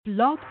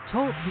Blog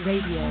Talk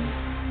Radio.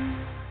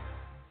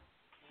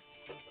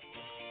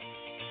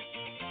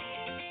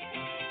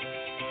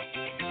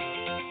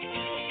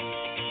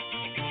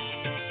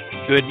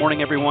 Good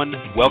morning, everyone.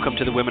 Welcome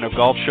to the Women of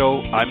Golf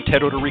Show. I'm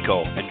Ted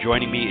Odorico, and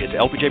joining me is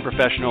LPGA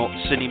professional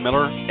Cindy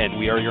Miller, and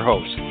we are your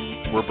hosts.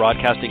 We're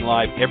broadcasting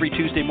live every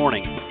Tuesday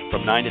morning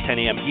from 9 to 10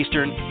 a.m.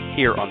 Eastern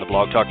here on the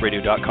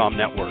blogtalkradio.com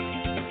network,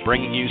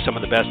 bringing you some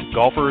of the best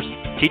golfers,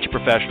 teacher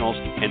professionals,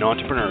 and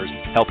entrepreneurs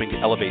helping to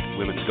elevate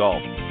women's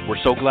golf. We're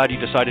so glad you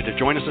decided to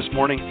join us this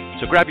morning,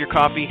 so grab your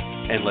coffee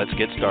and let's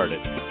get started.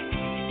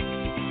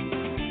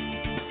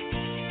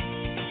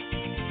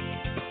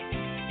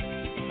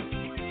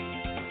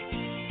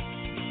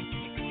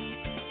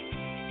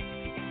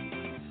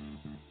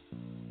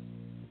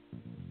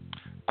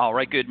 All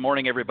right, good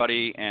morning,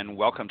 everybody, and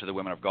welcome to the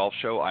Women of Golf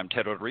Show. I'm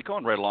Ted Odorico,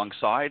 and right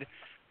alongside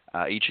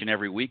each and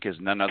every week is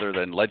none other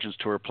than Legends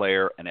Tour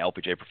player and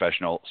LPGA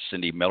professional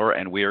Cindy Miller,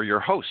 and we are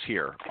your hosts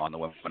here on the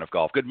Women of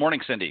Golf. Good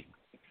morning, Cindy.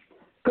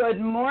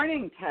 Good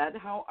morning, Ted.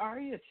 How are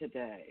you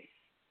today?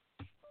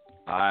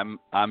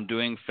 I'm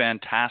doing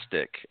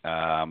fantastic.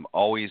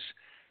 Always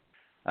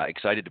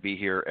excited to be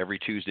here every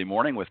Tuesday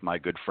morning with my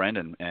good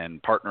friend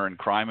and partner in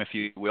crime, if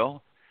you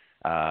will.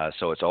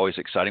 So it's always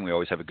exciting. We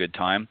always have a good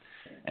time.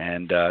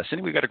 And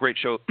Cindy, we've got a great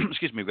show.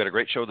 We've got a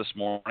great show this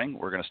morning.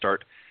 We're going to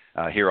start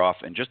here off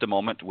in just a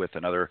moment with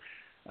another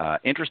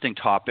interesting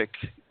topic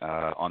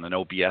on the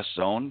No B.S.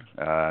 zone.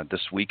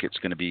 This week it's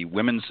going to be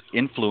women's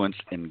influence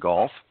in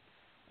golf.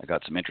 I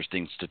got some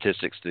interesting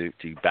statistics to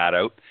bat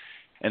out.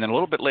 And then a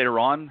little bit later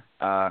on,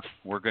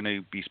 we're going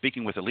to be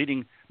speaking with a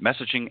leading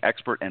messaging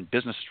expert and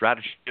business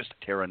strategist,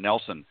 Tera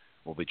Nelson,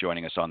 will be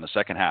joining us on the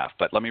second half.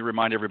 But let me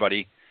remind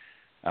everybody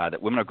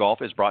that Women of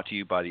Golf is brought to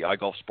you by the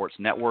iGolf Sports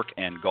Network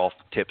and Golf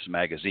Tips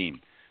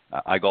Magazine.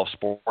 iGolf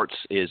Sports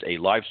is a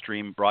live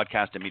stream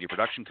broadcast and media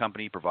production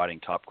company providing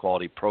top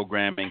quality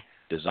programming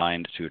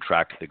designed to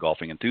attract the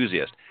golfing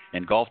enthusiast.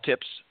 And Golf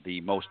Tips,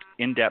 the most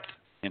in-depth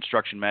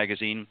instruction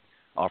magazine,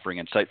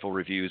 offering insightful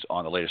reviews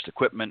on the latest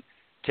equipment,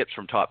 tips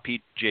from top PGA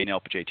and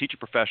LPGA teacher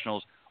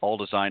professionals, all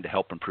designed to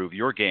help improve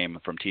your game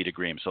from tee to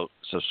green. So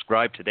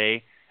subscribe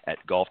today at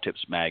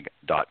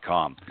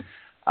golftipsmag.com.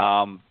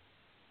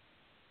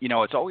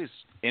 It's always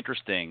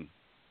interesting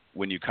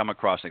when you come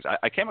across things.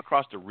 I came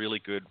across a really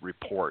good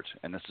report,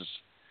 and this is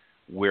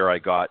where I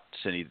got,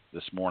 Cindy,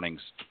 this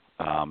morning's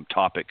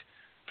topic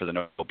for the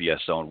No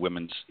B.S. Zone,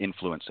 women's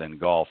influence in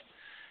golf.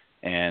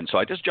 And so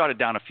I just jotted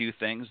down a few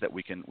things that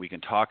we can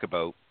talk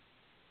about.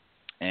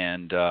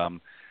 And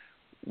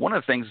one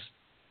of the things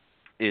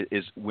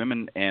is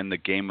women and the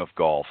game of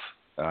golf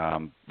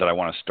that I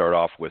want to start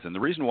off with. And the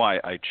reason why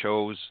I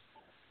chose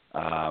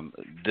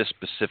this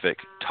specific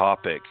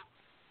topic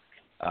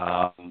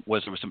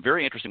was there was some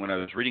very interesting, when I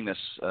was reading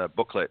this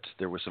booklet,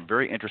 there was some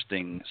very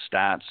interesting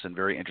stats and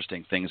very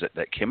interesting things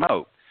that came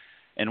out.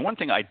 And one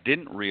thing I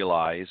didn't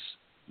realize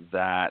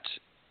that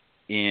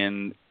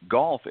in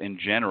golf in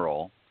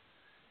general,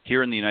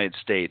 here in the United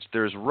States,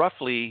 there's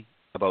roughly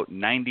about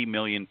 90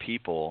 million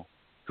people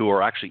who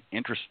are actually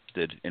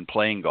interested in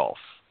playing golf.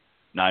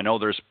 Now, I know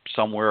there's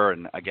somewhere,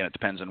 and again, it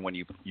depends on when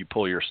you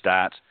pull your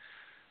stats,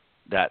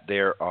 that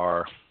there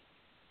are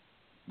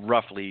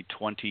roughly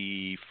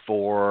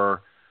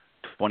 24,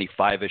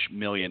 25-ish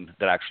million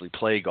that actually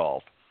play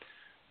golf.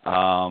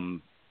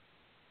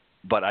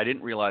 But I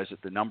didn't realize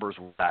that the numbers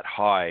were that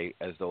high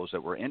as those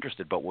that were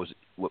interested. But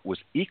what was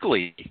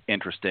equally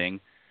interesting,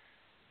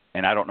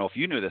 and I don't know if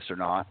you knew this or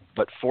not,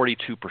 but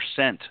 42%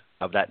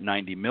 of that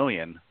 90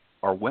 million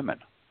are women.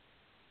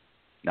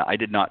 Now, I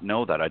did not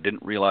know that. I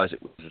didn't realize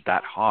it was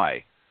that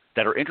high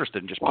that are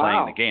interested in just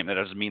playing the game. That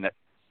doesn't mean that,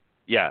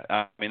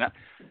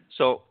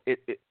 so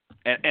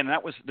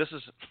this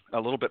is a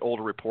little bit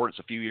older report. It's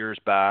a few years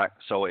back,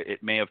 so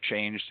it may have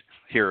changed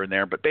here and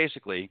there. But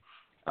basically,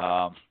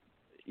 that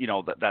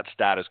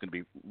stat is going to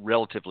be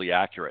relatively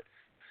accurate.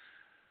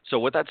 So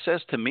what that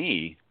says to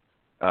me,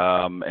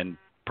 and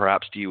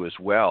perhaps to you as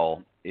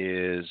well,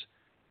 is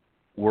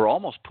we're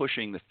almost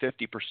pushing the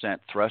 50%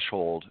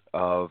 threshold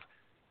of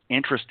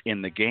interest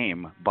in the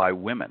game by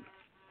women.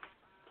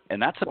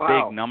 And that's a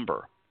big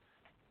number.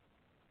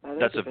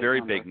 That's a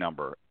very big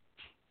number.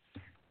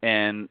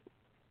 And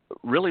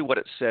really what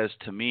it says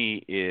to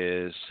me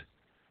is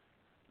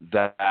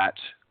that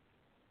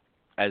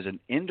as an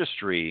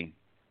industry,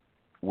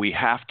 we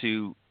have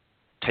to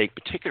take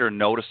particular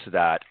notice to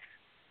that.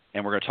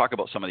 And we're going to talk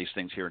about some of these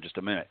things here in just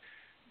a minute.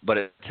 But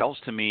it tells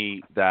to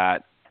me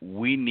that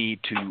we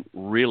need to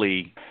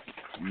really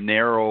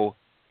narrow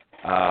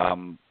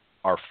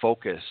our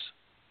focus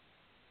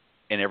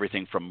in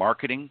everything from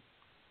marketing,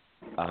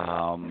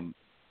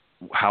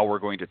 how we're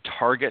going to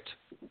target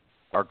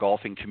our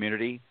golfing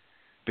community,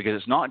 because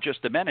it's not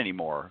just the men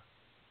anymore,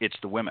 it's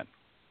the women.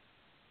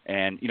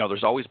 And,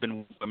 there's always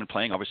been women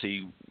playing.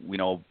 Obviously, we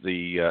know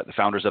the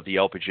founders of the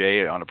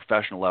LPGA on a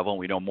professional level, and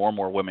we know more and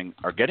more women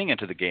are getting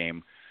into the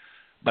game.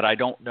 But I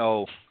don't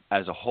know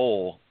as a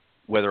whole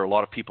whether a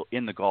lot of people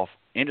in the golf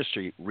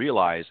industry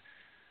realize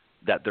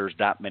that there's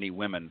that many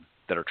women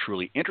that are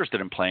truly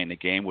interested in playing the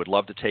game, would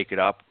love to take it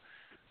up,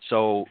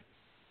 So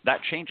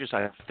that changes,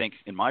 I think,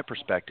 in my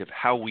perspective,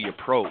 how we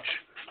approach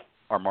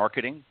our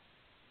marketing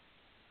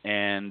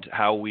and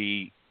how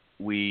we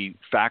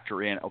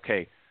factor in,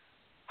 okay,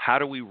 how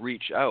do we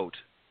reach out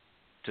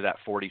to that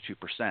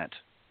 42%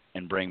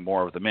 and bring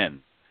more of them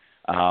in?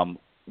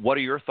 What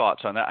are your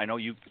thoughts on that? I know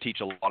you teach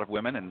a lot of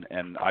women,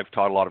 and I've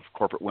taught a lot of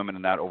corporate women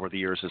in that over the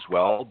years as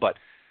well, but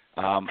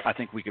I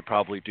think we could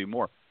probably do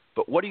more.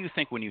 But what do you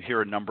think when you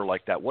hear a number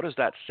like that? What does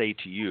that say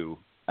to you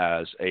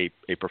as a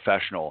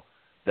professional,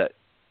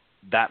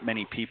 that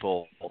many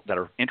people that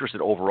are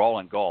interested overall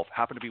in golf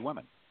happen to be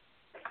women?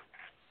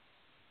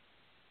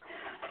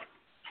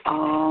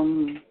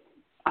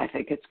 I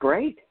think it's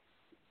great.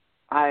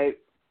 I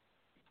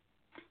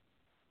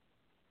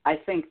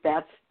think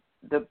that's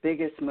the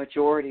biggest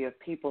majority of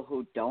people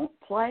who don't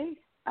play.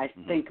 I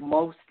think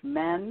most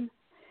men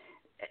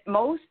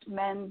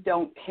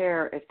don't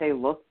care if they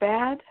look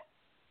bad.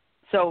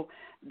 So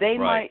they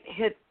might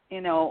hit,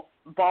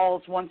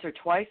 balls once or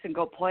twice and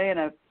go play in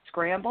a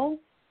scramble,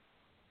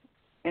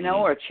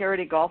 or a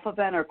charity golf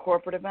event or a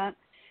corporate event.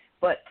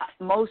 But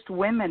most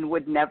women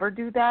would never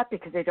do that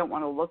because they don't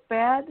want to look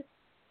bad.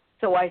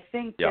 So I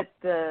think that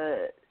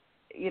the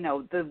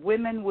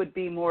women would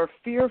be more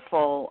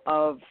fearful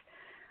of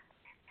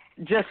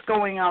just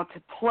going out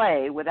to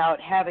play without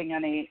having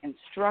any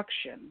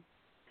instruction.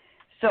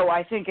 So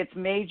I think it's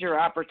major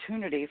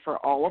opportunity for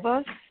all of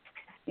us,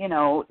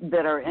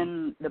 that are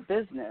in the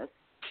business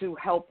to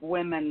help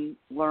women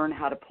learn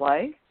how to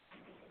play.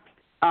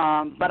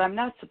 But I'm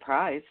not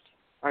surprised.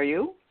 Are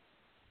you?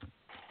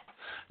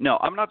 No,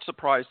 I'm not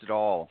surprised at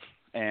all.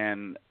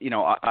 And,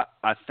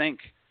 I think,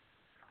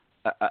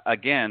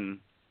 again,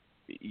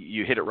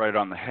 you hit it right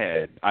on the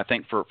head. I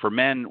think for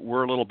men,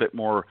 we're a little bit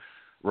more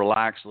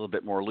relaxed, a little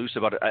bit more loose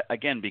about it.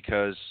 Again,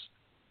 because,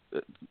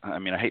 I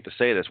hate to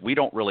say this, we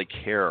don't really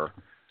care.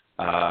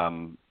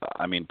 All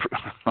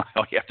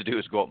you have to do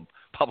is go out in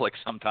public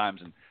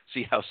sometimes and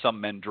see how some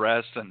men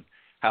dress and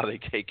how they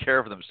take care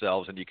of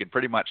themselves, and you can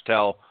pretty much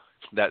tell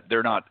that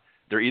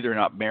they're either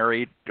not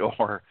married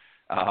or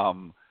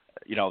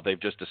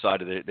they've just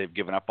decided they've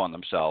given up on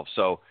themselves.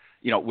 So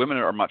women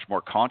are much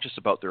more conscious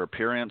about their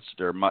appearance.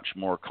 They're much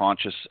more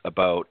conscious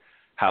about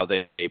how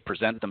they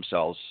present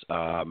themselves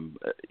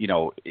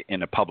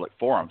in a public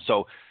forum.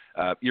 So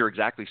you're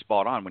exactly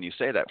spot on when you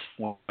say that.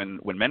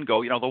 When men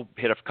go, they'll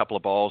hit a couple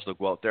of balls, they'll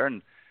go out there,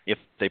 and if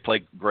they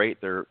play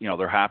great, they're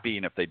happy,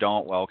 and if they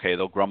don't, well, okay,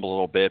 they'll grumble a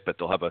little bit, but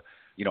they'll have a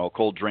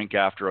cold drink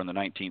after on the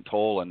 19th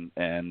hole and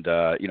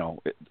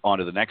on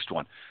to the next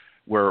one.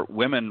 Where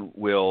women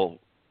will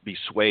be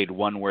swayed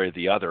one way or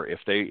the other. If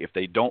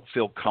they don't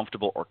feel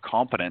comfortable or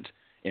competent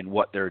in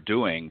what they're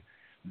doing,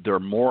 they're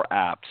more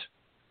apt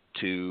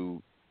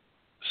to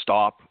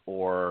stop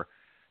or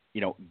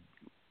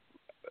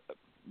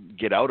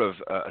get out of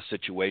a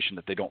situation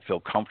that they don't feel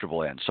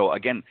comfortable in. So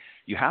again,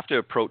 you have to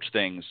approach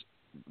things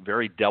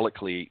very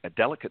delicately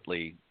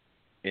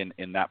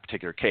in that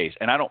particular case.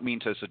 And I don't mean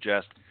to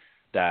suggest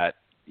that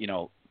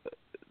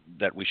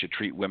that we should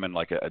treat women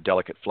like a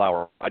delicate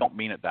flower. I don't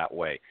mean it that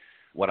way.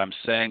 What I'm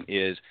saying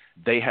is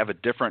they have a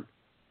different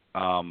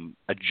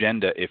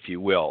agenda, if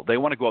you will. They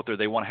want to go out there,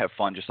 they want to have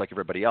fun just like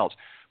everybody else,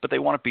 but they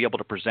want to be able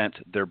to present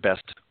their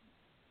best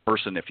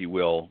person, if you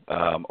will,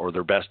 or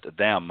their best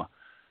them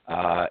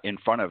in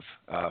front of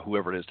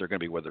whoever it is they're going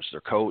to be, whether it's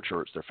their coach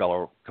or it's their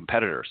fellow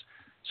competitors.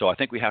 So I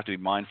think we have to be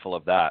mindful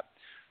of that.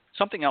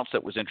 Something else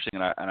that was interesting,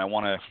 and I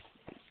want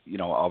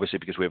to, obviously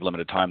because we have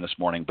limited time this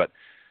morning, but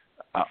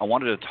I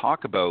wanted to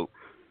talk about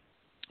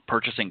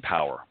purchasing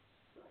power.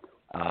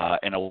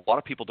 And a lot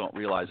of people don't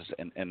realize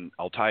this, and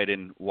I'll tie it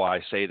in why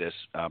I say this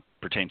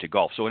pertaining to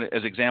golf. So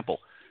as example,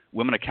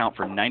 women account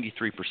for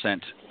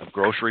 93% of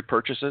grocery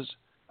purchases,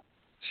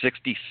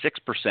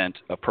 66%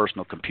 of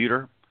personal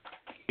computer,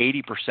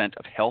 80%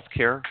 of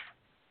healthcare,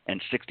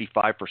 and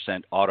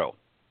 65% auto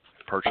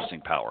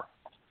purchasing power.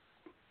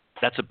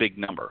 That's a big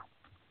number.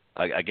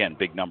 Again,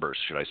 big numbers,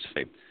 should I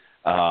say.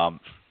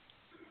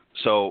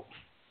 So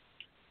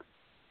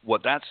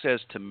what that says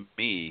to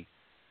me,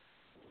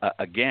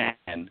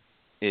 again,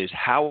 is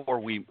how are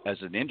we, as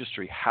an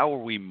industry, how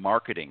are we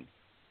marketing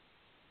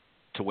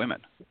to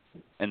women?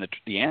 And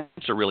the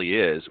answer really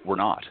is we're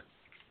not.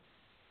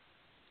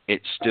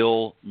 It's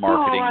still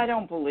marketing. No, I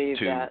don't believe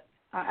that.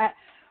 Again,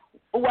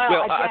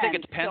 I think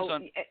it depends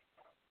on.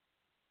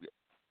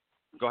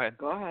 Go ahead.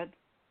 Go ahead.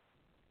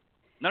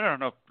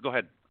 No. Go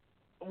ahead.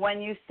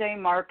 When you say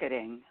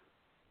marketing,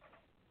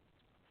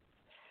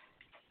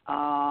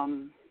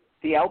 the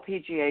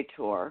LPGA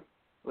Tour,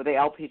 or the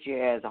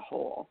LPGA as a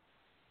whole,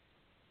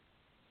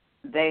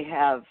 they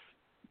have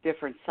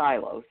different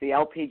silos. The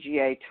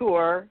LPGA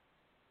Tour,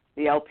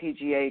 the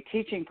LPGA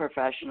Teaching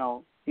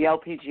Professional, the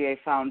LPGA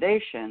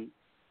Foundation,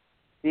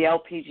 the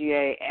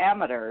LPGA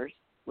Amateurs,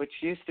 which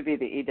used to be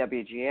the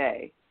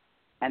EWGA,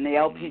 and the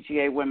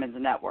LPGA Women's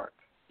Network.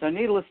 So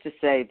needless to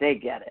say, they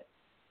get it.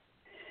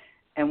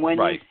 And when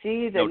you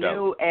see the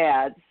new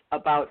ads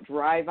about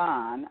Drive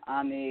On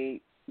the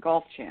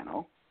Golf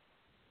Channel,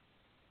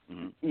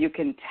 you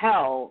can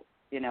tell,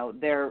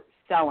 they're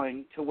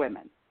selling to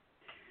women.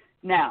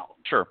 Now,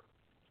 Sure.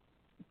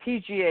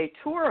 PGA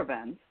Tour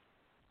events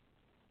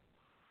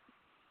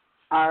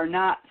are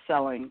not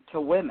selling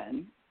to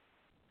women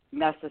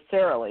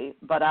necessarily,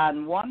 but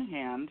on one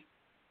hand,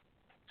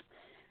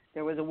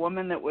 there was a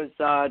woman that was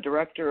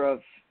director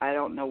of, I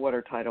don't know what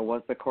her title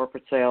was, the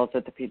corporate sales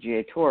at the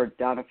PGA Tour,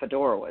 Donna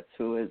Fedorowicz,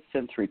 who has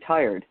since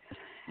retired.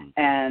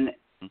 And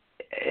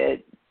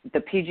the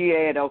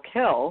PGA at Oak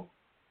Hill,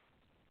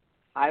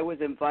 I was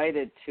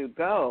invited to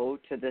go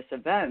to this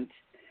event,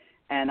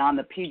 and on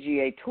the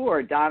PGA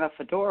Tour, Donna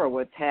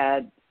Fedorowicz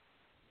had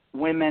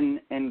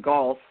women in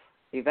golf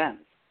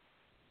events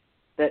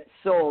that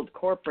sold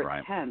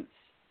corporate tents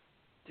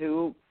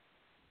to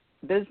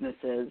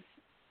businesses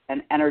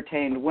and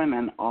entertained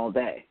women all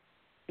day.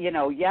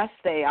 Yes,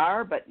 they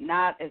are, but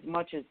not as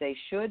much as they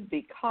should,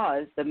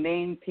 because the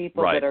main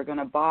people that are going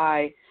to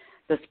buy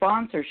the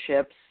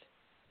sponsorships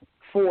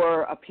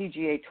for a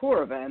PGA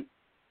Tour event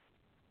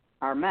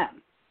are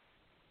men.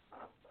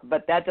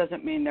 But that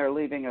doesn't mean they're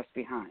leaving us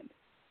behind.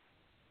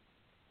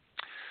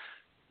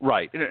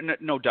 Right,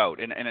 no doubt,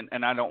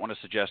 and I don't want to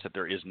suggest that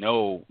there is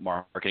no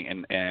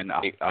marketing, and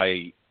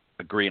I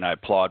agree and I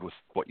applaud with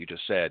what you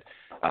just said.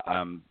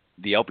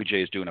 The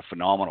LPGA is doing a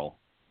phenomenal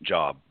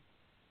job,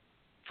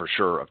 for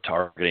sure, of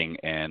targeting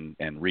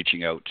and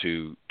reaching out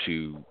to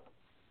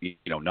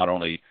not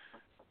only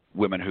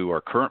women who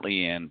are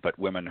currently in, but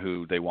women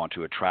who they want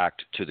to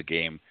attract to the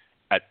game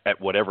at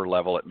whatever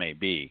level it may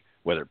be,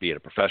 whether it be at a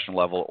professional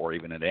level or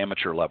even at an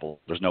amateur level.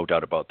 There's no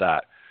doubt about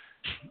that.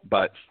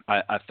 But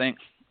I think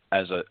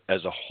as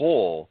a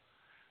whole,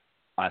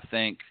 I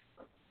think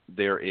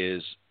there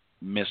is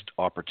missed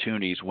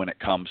opportunities when it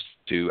comes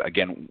to,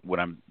 again, what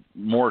I'm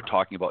more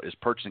talking about is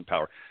purchasing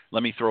power.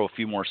 Let me throw a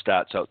few more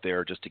stats out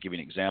there just to give you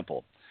an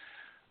example.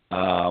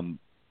 In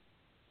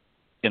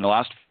the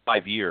last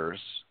 5 years,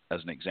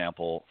 as an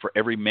example, for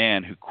every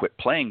man who quit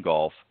playing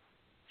golf,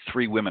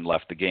 3 women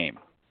left the game.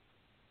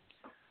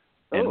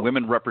 And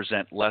women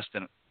represent less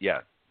than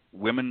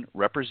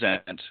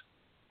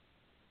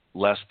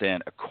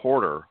a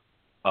quarter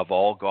of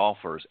all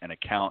golfers and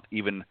account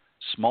even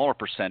smaller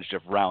percentage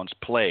of rounds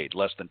played,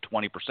 less than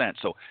 20%.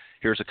 So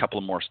here's a couple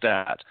of more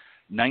stats.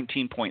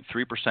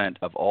 19.3%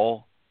 of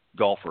all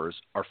golfers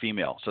are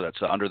female, so that's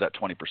under that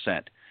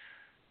 20%.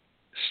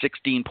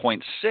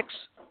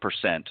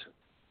 16.6%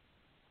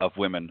 of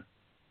women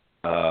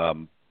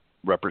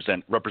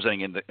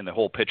representing in the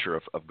whole picture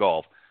of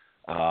golf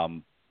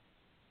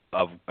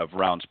of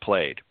rounds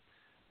played.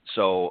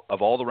 So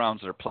of all the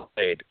rounds that are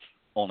played,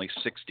 only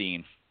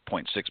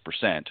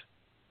 16.6%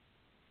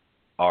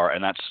 are,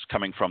 and that's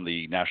coming from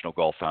the National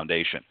Golf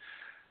Foundation.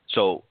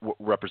 So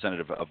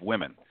representative of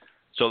women.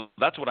 So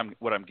that's what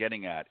I'm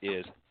getting at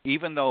is,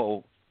 even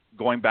though,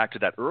 going back to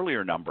that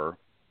earlier number,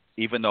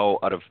 even though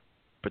out of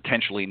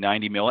potentially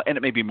 90 million, and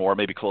it may be more,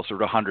 maybe closer to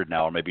 100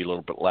 now, or maybe a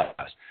little bit less,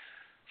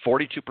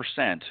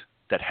 42%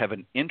 that have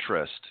an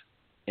interest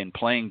in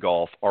playing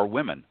golf are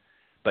women,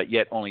 but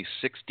yet only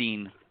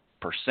 16%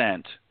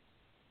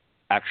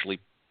 actually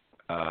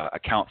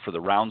account for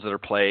the rounds that are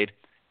played,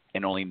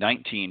 and only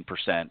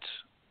 19%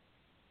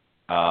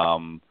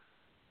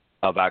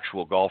 of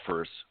actual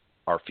golfers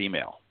are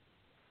female.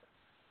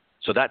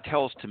 So that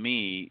tells to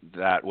me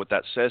that what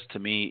that says to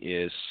me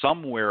is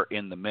somewhere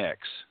in the mix,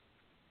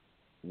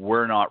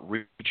 we're not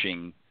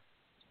reaching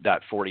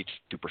that 42%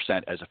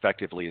 as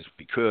effectively as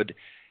we could.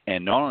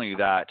 And not only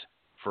that,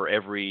 for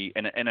every,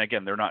 and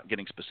again, they're not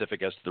getting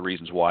specific as to the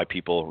reasons why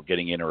people are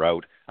getting in or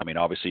out. I mean,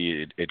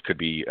 obviously it could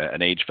be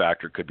an age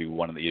factor, it could be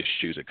one of the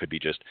issues, it could be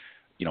just,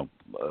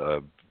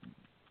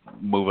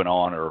 moving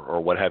on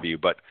or what have you.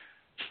 But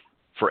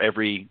for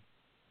every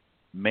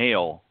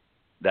male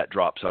that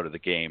drops out of the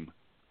game,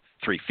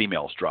 3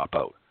 females drop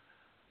out.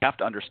 You have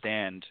to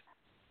understand,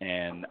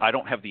 and I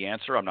don't have the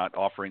answer. I'm not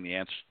offering the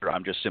answer.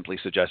 I'm just simply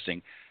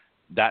suggesting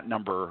that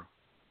number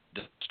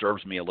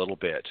disturbs me a little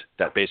bit,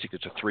 that basically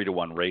it's a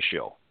 3-to-1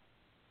 ratio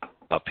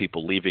of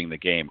people leaving the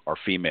game are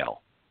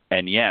female.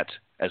 And yet,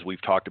 as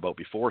we've talked about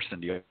before,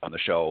 Cindy, on the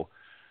show,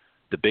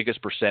 the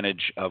biggest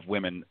percentage of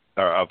women,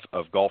 or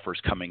of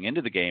golfers coming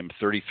into the game,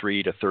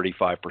 33 to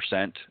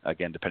 35%,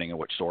 again, depending on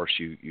which source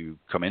you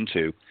come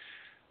into,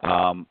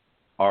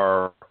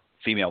 are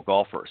female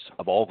golfers.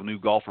 Of all the new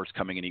golfers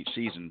coming in each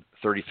season,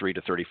 33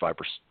 to 35%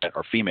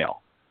 are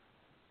female.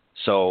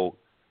 So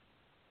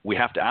we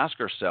have to ask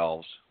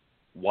ourselves,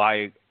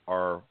 why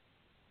are,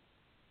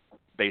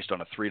 based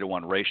on a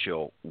 3-to-1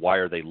 ratio, why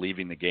are they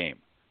leaving the game?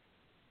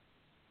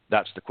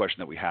 That's the question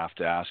that we have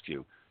to ask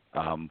you.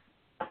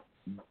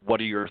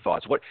 What are your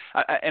thoughts?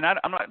 I'm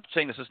not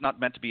saying this is not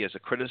meant to be as a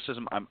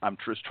criticism. I'm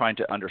just trying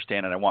to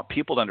understand, and I want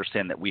people to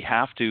understand that we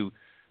have to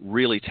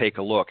really take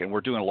a look. And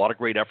we're doing a lot of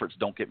great efforts,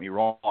 don't get me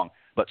wrong,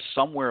 but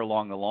somewhere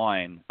along the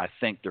line, I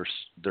think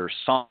there's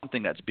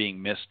something that's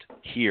being missed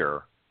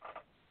here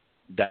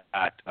that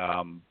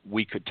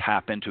we could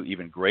tap into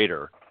even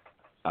greater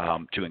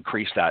to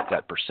increase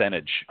that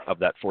percentage of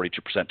that 42%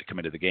 to come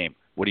into the game.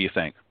 What do you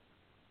think?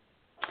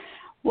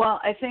 Well,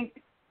 I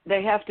think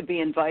they have to be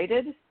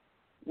invited.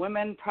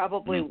 Women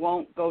probably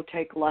won't go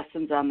take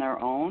lessons on their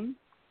own.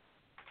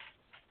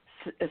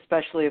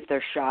 especially if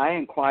they're shy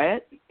and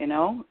quiet,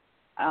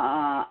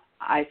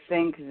 I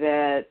think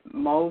that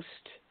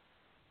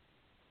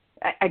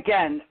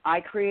again, I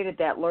created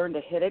that Learn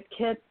to Hit It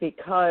kit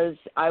because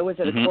I was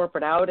at a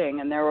corporate outing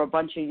and there were a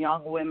bunch of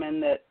young women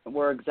that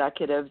were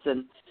executives,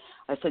 and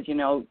I said,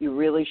 you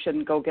really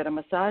shouldn't go get a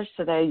massage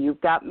today.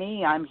 You've got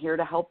me. I'm here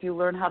to help you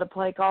learn how to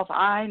play golf.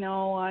 I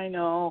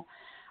know.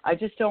 I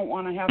just don't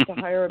want to have to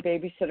hire a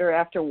babysitter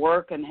after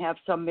work and have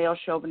some male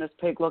chauvinist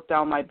pig look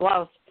down my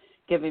blouse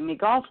giving me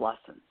golf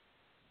lessons.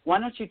 Why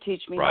don't you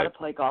teach me how to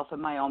play golf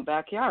in my own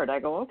backyard? I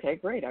go, okay,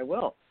 great, I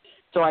will.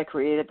 So I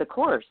created the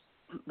course.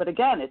 But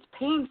again, it's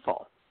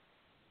painful.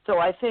 So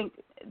I think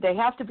they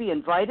have to be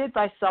invited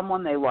by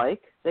someone they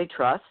like, they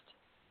trust,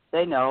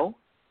 they know,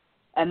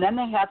 and then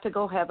they have to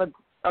go have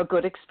a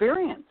good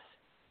experience.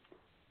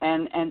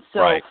 And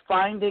so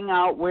finding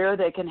out where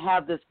they can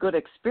have this good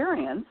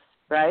experience,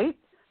 right?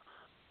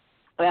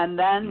 And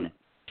then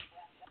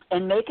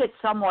and make it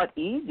somewhat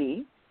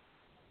easy.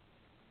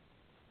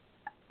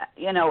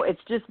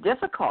 It's just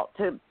difficult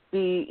to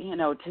be,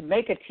 to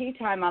make a tea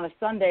time on a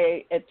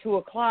Sunday at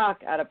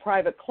 2:00 at a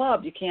private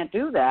club. You can't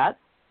do that.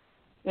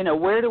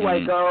 Where do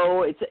I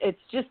go?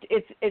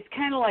 It's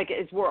kind of like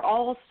we're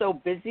all so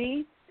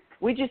busy.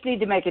 We just need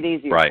to make it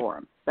easier for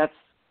them.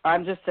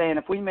 I'm just saying,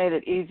 if we made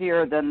it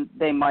easier, then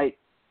they might,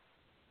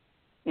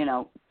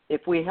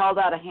 if we held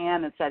out a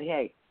hand and said,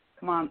 hey,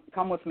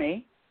 come with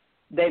me,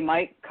 they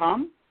might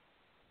come,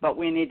 but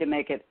we need to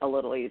make it a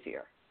little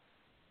easier.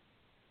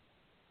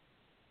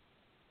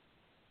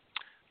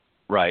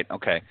 Right.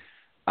 Okay.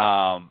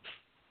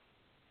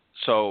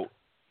 So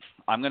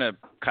I'm going to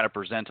kind of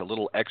present a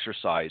little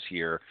exercise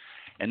here,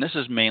 and this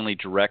is mainly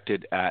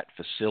directed at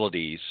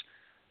facilities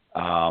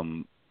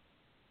and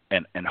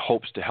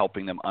hopes to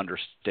helping them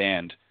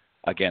understand,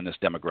 again, this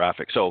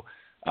demographic. So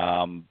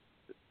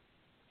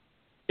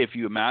if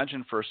you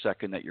imagine for a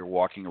second that you're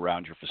walking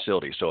around your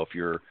facility, so if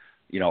you're,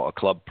 a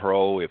club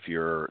pro, if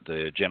you're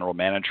the general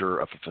manager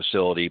of a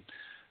facility,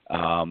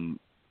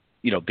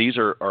 these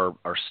are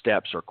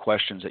steps or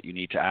questions that you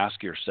need to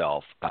ask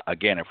yourself,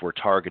 again, if we're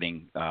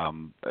targeting,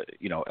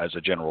 as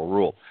a general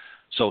rule.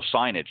 So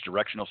signage,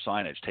 directional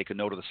signage, take a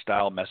note of the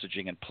style,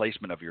 messaging, and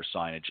placement of your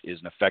signage is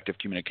an effective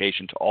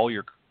communication to all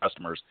your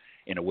customers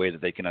in a way that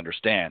they can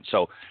understand.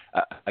 So,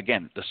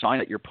 again, the sign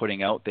that you're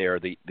putting out there,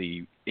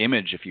 the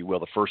image, if you will,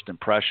 the first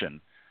impression,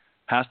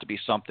 has to be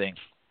something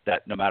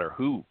that no matter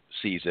who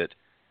sees it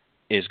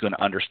is going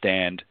to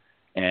understand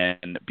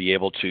and be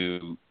able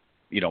to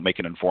make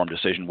an informed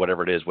decision,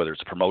 whatever it is, whether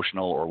it's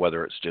promotional or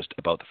whether it's just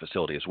about the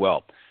facility as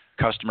well.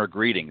 Customer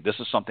greeting. This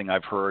is something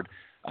I've heard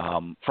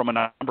from a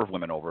number of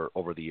women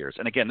over the years.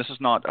 And again, this is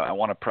not, I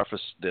want to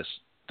preface this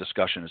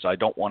discussion as I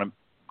don't want to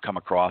come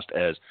across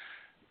as,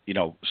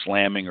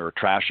 slamming or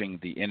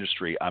trashing the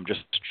industry. I'm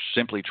just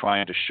simply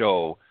trying to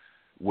show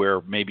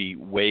where maybe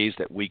ways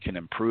that we can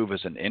improve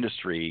as an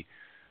industry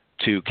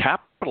to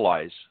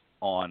capitalize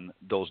on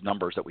those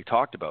numbers that we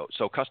talked about.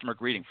 So customer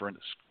greeting, for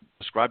instance,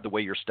 describe the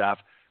way your staff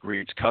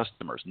greets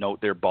customers. Note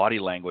their body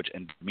language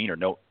and demeanor.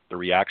 Note the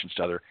reactions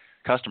to other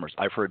customers.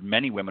 I've heard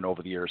many women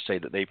over the years say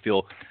that they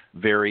feel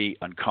very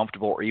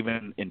uncomfortable or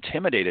even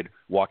intimidated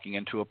walking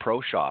into a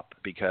pro shop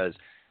because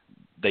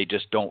they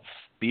just don't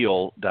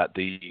feel that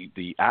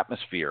the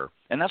atmosphere,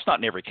 and that's not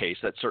in every case.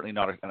 That's certainly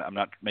not, I'm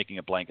not making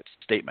a blanket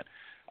statement.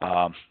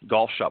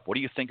 Golf shop. What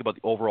do you think about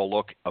the overall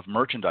look of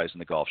merchandise in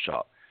the golf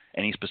shop?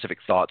 Any specific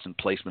thoughts and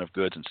placement of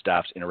goods and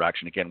staff's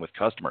interaction, again, with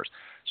customers?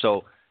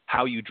 So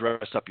how you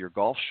dress up your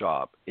golf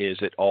shop, is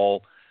it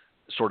all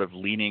sort of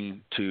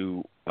leaning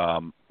to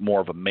more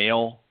of a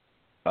male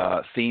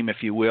theme, if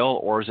you will,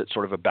 or is it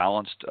sort of a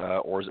balanced,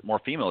 or is it more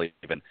female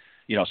even?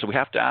 So we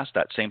have to ask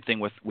that. Same thing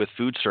with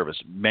food service.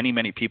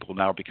 Many people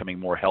now are becoming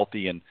more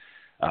healthy and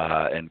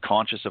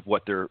conscious of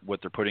what they're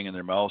putting in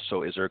their mouths.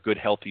 So is there a good,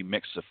 healthy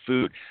mix of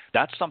food?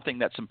 That's something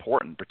that's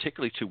important,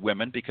 particularly to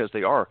women, because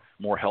they are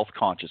more health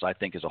conscious, I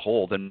think, as a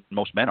whole than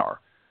most men are.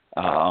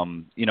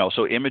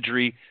 So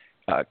imagery,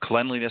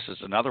 cleanliness is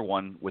another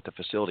one with the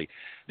facility.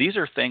 These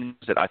are things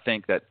that I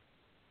think that,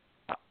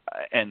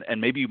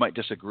 and maybe you might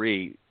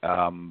disagree,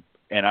 and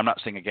I'm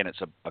not saying, again, it's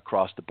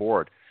across the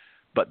board,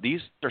 but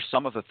these are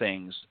some of the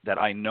things that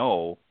I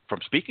know from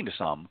speaking to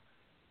some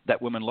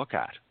that women look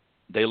at.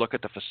 They look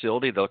at the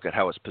facility, they look at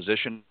how it's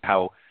positioned,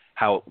 how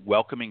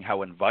welcoming,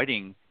 how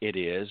inviting it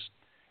is,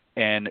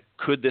 and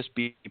could this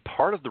be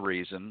part of the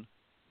reason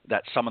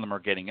that some of them are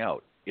getting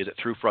out? Is it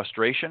through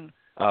frustration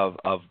of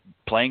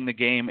playing the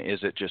game? Is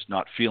it just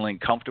not feeling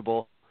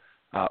comfortable?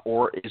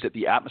 Or is it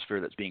the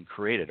atmosphere that's being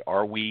created?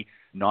 Are we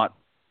not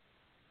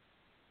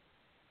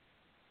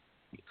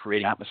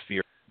creating an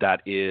atmosphere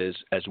that is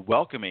as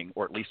welcoming,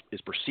 or at least is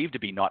perceived to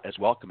be not as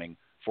welcoming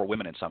for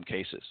women in some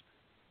cases?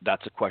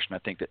 That's a question I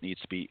think that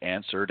needs to be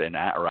answered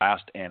or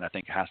asked, and I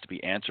think has to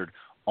be answered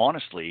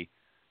honestly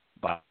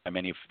by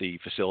many of the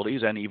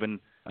facilities and even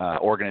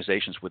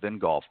organizations within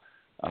golf.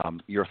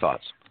 Your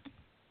thoughts?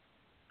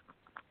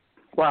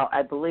 Well,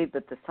 I believe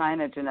that the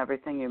signage and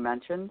everything you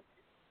mentioned,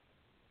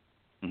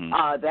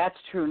 that's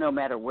true no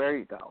matter where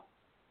you go.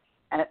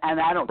 and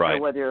I don't care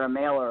Right. whether you're a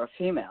male or a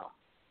female.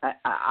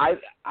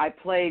 I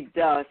played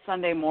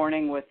Sunday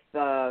morning with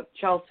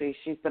Chelsea.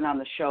 She's been on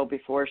the show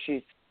before.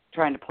 She's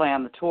trying to play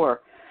on the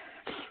tour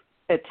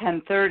at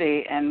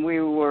 10:30, and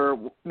we were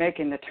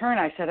making the turn.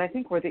 I said, I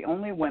think we're the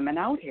only women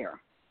out here.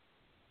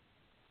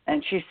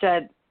 And she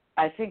said,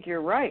 I think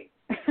you're right.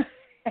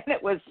 And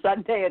it was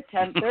Sunday at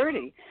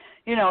 10:30.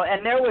 You know,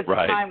 and there was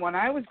Right. a time when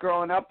I was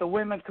growing up, the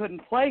women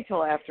couldn't play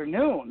till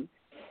afternoon.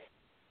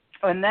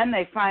 And then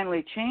they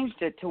finally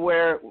changed it to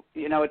where,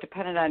 you know, it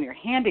depended on your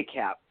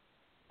handicap.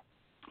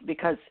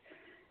 Because,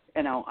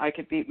 you know, I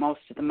could beat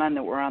most of the men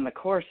that were on the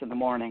course in the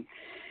morning.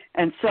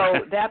 And so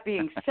that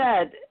being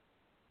said,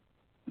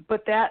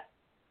 but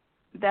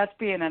that's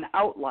being an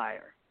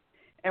outlier.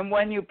 And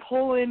when you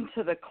pull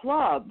into the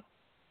club,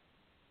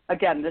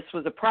 again, this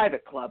was a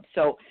private club,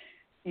 so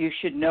you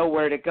should know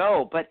where to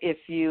go. But if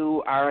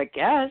you are a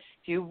guest,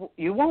 you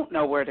won't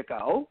know where to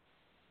go,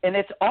 and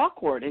it's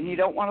awkward, and you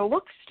don't want to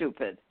look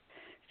stupid.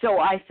 So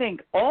I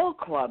think all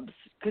clubs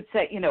could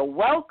say, you know,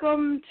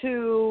 welcome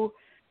to,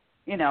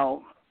 you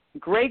know,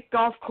 Great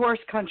Golf Course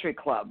Country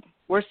Club.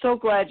 We're so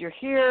glad you're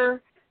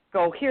here.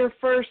 Go here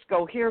first.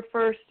 Go here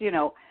first. You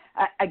know,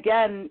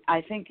 again,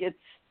 I think it's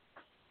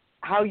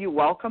how you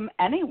welcome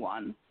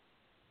anyone.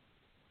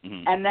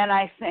 Mm-hmm. And then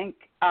I think,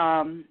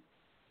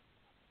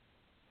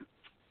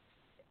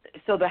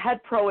 so the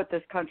head pro at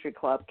this country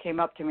club came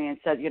up to me and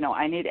said, you know,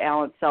 I need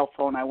Alan's cell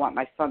phone. I want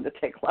my son to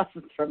take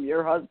lessons from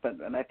your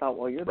husband. And I thought,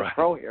 well, you're the Right.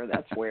 pro here.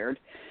 That's weird.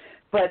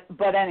 But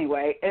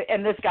anyway,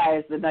 and this guy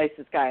is the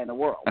nicest guy in the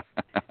world.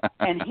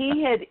 And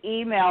he had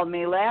emailed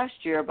me last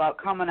year about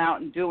coming out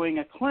and doing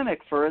a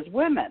clinic for his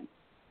women.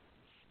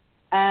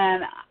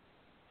 And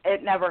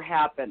it never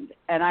happened.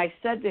 And I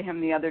said to him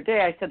the other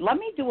day, I said, let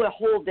me do a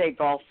whole day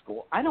golf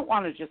school. I don't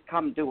want to just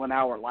come do an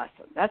hour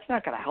lesson. That's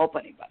not going to help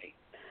anybody.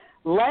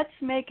 Let's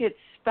make it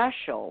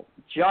special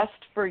just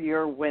for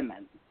your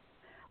women.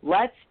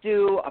 Let's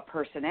do a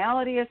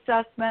personality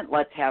assessment.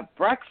 Let's have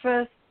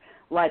breakfast.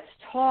 Let's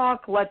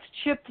talk. Let's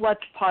chip.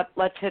 Let's putt.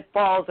 Let's hit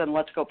balls. And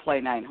let's go play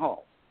 9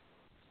 holes.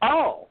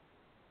 Oh,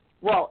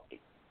 well,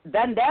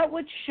 then that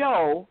would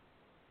show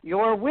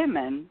your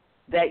women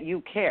that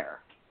you care.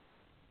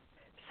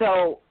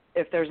 So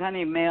if there's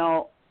any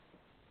male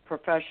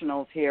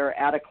professionals here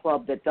at a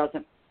club that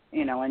doesn't,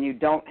 you know, and you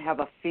don't have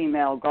a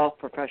female golf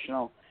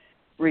professional,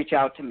 reach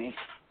out to me,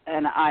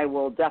 and I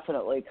will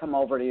definitely come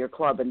over to your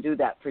club and do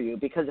that for you,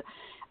 because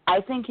I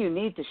think you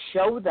need to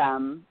show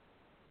them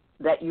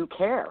that you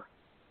care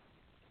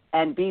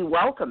and be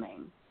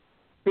welcoming,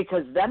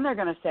 because then they're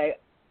going to say,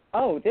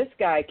 oh, this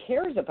guy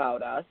cares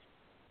about us.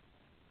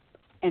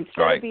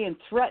 Instead Right. of being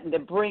threatened to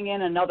bring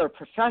in another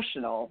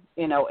professional,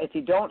 you know, if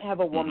you don't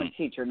have a woman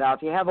Mm-hmm. teacher. Now,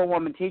 if you have a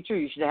woman teacher,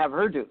 you should have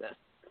her do this.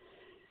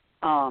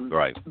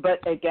 Right. But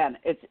again,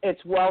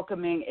 it's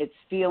welcoming, it's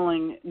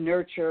feeling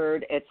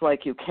nurtured, it's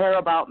like you care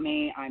about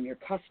me, I'm your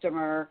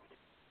customer,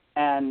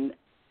 and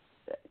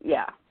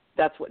yeah,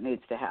 that's what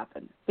needs to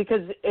happen,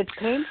 because it's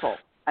painful.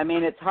 I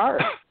mean, it's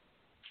hard.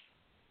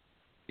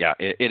 Yeah,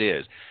 it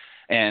is.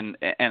 And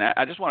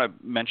I just want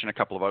to mention a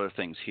couple of other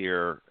things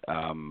here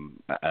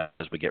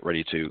as we get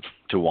ready to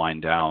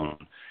wind down.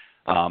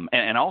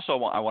 And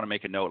also I want to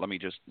make a note. Let me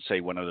just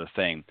say one other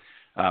thing.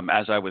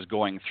 As I was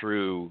going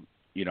through,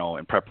 you know,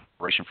 in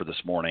preparation for this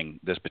morning,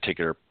 this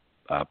particular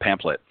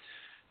pamphlet,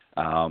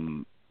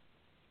 the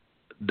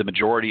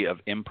majority of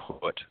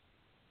input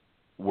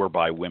were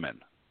by women.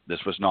 This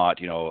was not,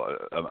 you know,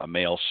 a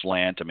male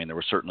slant. I mean, there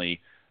were certainly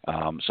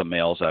some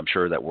males, I'm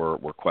sure, that were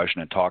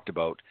questioned and talked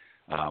about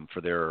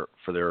for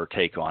their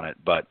take on it,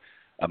 but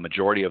a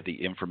majority of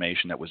the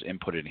information that was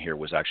inputted in here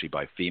was actually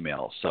by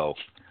females. So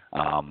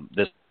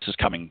this is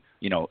coming,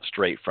 you know,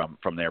 straight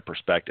from their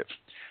perspective.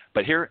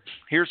 But here's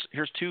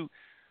 2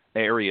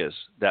 areas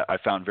that I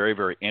found very,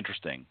 very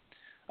interesting.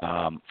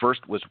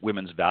 First was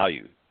women's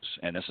values,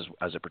 and this is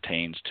as it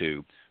pertains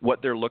to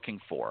what they're looking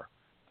for.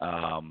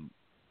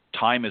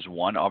 Time is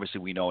one. Obviously,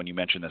 we know, and you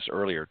mentioned this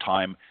earlier,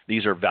 time,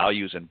 these are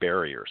values and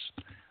barriers.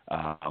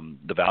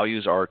 The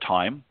values are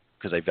time,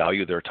 because they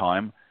value their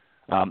time.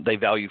 They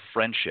value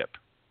friendship,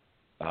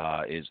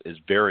 is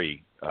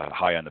very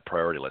high on the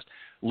priority list.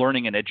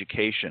 Learning and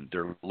education,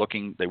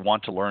 they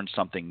want to learn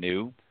something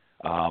new,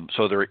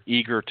 so they're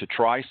eager to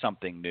try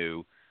something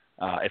new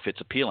if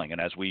it's appealing.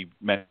 And as we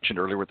mentioned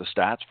earlier with the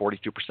stats,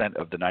 42%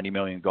 of the 90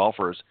 million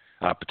golfers,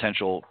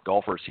 potential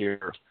golfers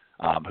here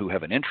who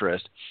have an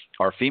interest,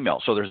 are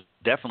female. So there's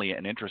definitely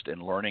an interest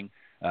in learning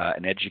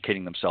and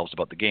educating themselves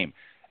about the game.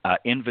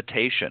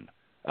 Invitation,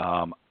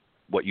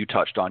 what you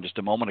touched on just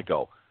a moment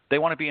ago. They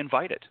want to be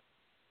invited.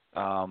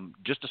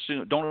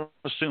 Don't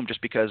assume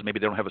just because maybe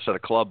they don't have a set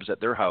of clubs at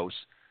their house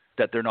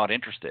that they're not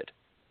interested.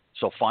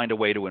 So find a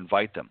way to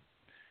invite them.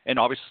 And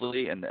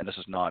obviously, and this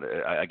is not,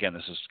 again,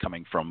 this is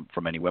coming from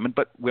many women,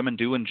 but women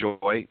do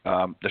enjoy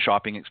the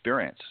shopping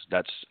experience.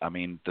 The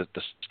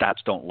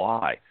stats don't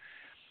lie.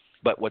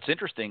 But what's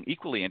interesting,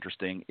 equally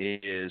interesting,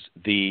 is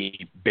the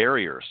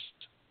barriers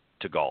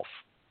to golf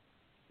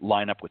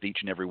line up with each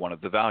and every one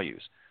of the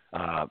values.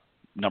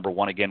 Number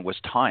one, again, was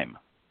time.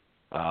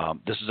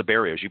 This is a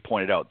barrier, as you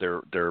pointed out.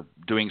 They're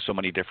doing so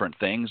many different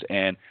things,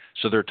 and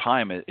so their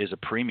time is a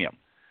premium.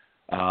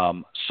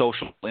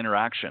 Social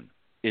interaction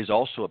is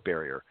also a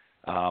barrier.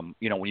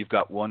 When you've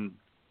got one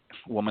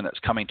woman that's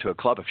coming to a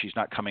club, if she's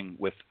not coming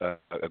with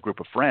a group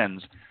of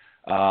friends,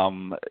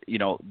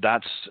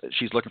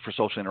 she's looking for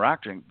social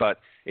interaction. But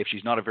if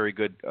she's not a very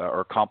good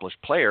or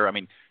accomplished player, I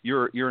mean,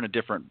 you're in a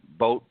different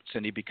boat,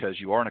 Cindy, because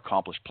you are an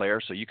accomplished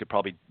player, so you could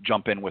probably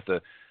jump in with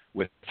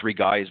 3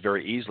 guys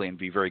very easily and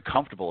be very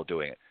comfortable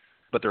doing it.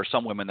 But there are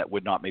some women that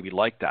would not maybe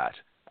like that.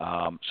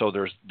 So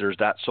there's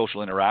that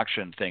social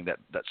interaction thing that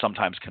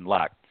sometimes can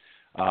lack.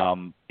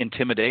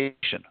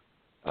 Intimidation.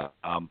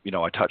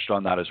 I touched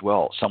on that as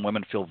well. Some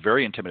women feel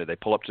very intimidated.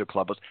 They pull up to a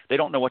club. They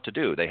don't know what to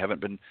do. They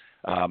haven't been,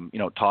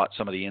 taught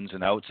some of the ins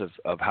and outs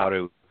of how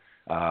to,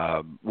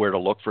 where to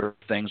look for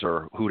things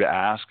or who to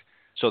ask.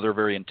 So they're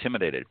very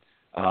intimidated.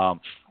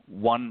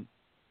 One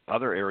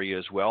other area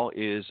as well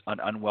is an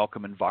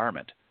unwelcome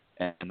environment.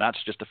 And that's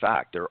just a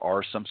fact. There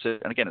are some,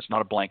 and again, it's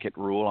not a blanket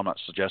rule. I'm not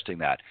suggesting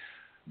that.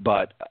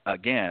 But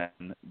again,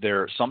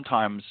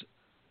 sometimes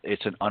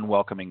it's an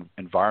unwelcoming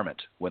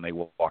environment when they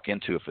walk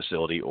into a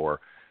facility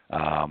or,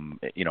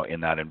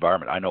 in that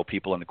environment. I know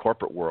people in the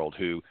corporate world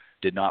who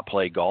did not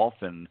play golf,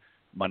 and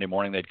Monday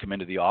morning they'd come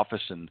into the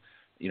office and,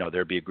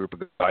 there'd be a group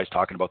of guys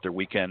talking about their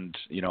weekend,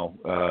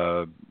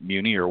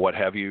 muni or what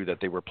have you that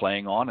they were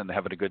playing on, and they're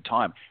having a good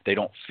time. They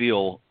don't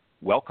feel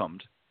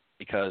welcomed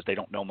because they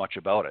don't know much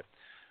about it.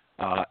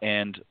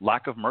 And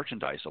lack of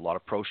merchandise. A lot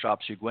of pro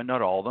shops you go in,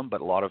 not all of them,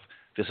 but a lot of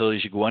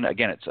facilities you go in,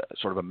 again, it's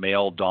sort of a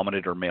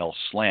male-dominated or male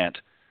slant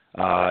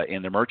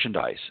in their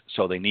merchandise.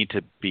 So they need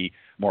to be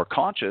more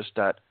conscious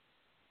that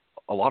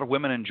a lot of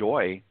women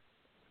enjoy,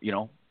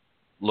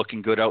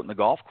 looking good out in the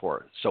golf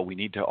course. So we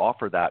need to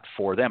offer that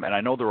for them. And I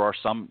know there are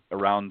some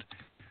around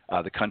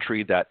the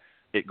country that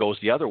it goes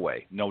the other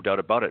way, no doubt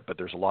about it, but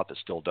there's a lot that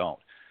still don't.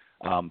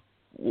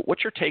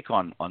 What's your take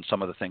on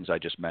some of the things I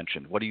just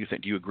mentioned? What do you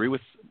think? Do you agree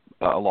with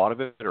a lot of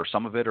it or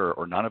some of it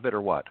or none of it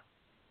or what?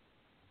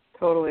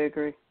 Totally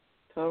agree.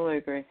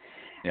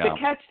 Yeah. The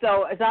catch,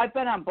 though, is I've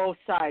been on both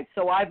sides.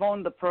 So I've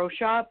owned the pro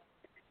shop,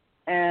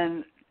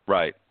 and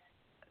right,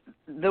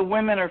 the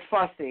women are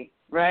fussy,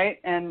 right?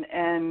 And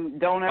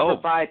don't ever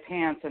buy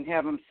pants and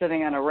have them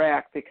sitting on a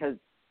rack because,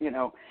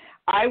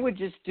 I would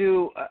just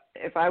do,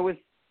 if I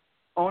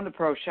owned a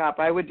pro shop,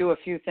 I would do a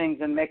few things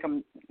and make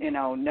them,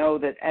 know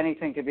that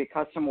anything could be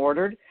custom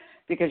ordered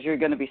because you're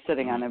going to be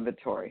sitting on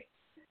inventory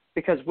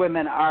because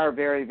women are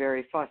very,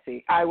 very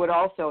fussy. I would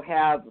also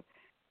have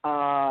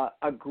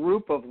a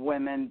group of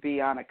women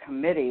be on a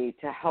committee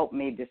to help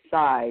me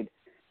decide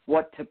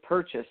what to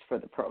purchase for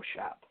the pro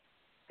shop,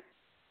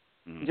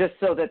 just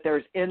so that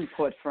there's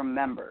input from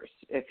members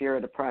if you're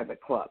at a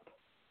private club.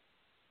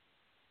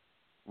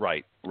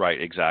 Right,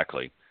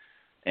 exactly.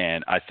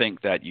 And I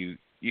think that you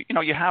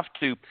have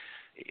to.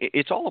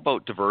 It's all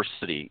about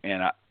diversity,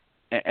 and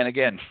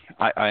again,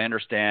 I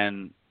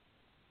understand,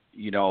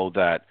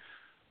 that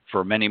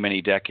for many,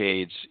 many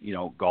decades,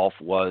 golf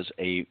was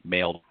a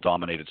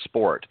male-dominated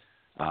sport,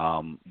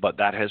 but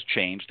that has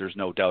changed. There's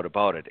no doubt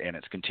about it, and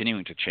it's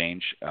continuing to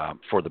change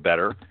for the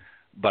better.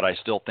 But I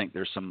still think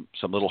there's some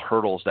little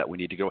hurdles that we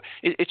need to go.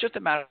 It's just a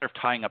matter of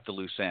tying up the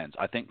loose ends.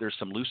 I think there's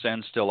some loose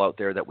ends still out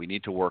there that we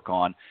need to work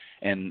on,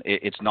 and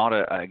it's not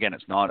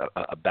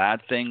a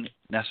bad thing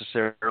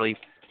necessarily.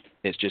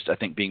 It's just, I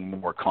think, being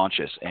more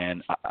conscious.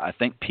 And I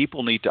think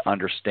people need to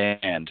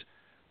understand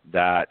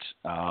that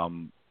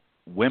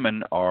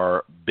women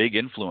are big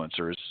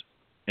influencers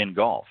in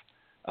golf.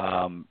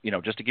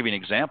 Just to give you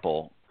an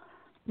example,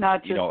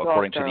 not just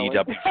according golf, to the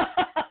EW.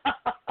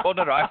 Oh,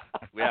 no.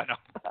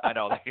 I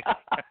know.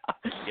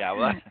 Yeah,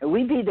 well,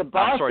 we be the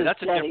bosses,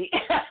 that's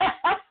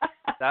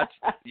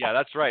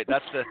right.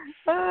 That's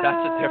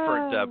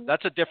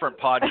a different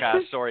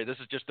podcast. Sorry, this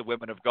is just the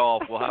women of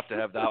golf. We'll have to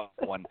have that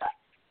one.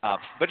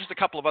 But just a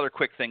couple of other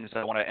quick things that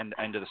I want to end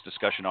this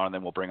discussion on, and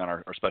then we'll bring on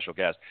our special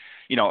guest.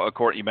 You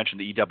mentioned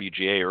the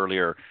EWGA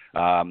earlier.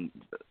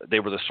 They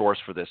were the source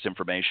for this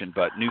information,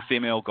 but new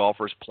female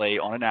golfers play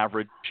on an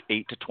average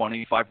 8 to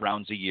 25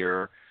 rounds a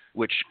year,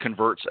 which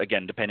converts,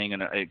 again,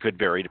 it could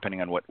vary depending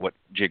on what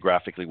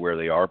geographically where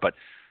they are, but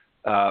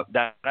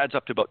that adds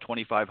up to about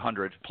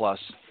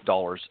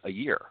 $2,500+ a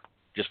year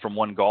just from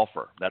one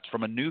golfer. That's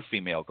from a new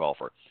female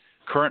golfer.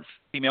 Current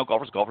female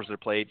golfers that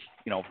have played,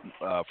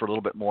 for a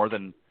little bit more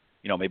than,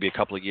 maybe a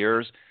couple of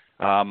years,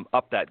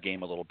 up that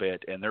game a little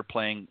bit, and they're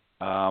playing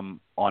on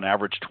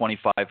average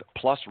 25+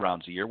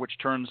 rounds a year, which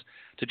turns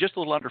to just a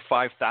little under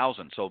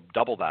 5,000, so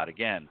double that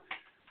again.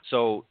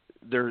 So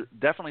there's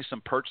definitely some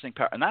purchasing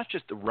power, and that's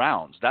just the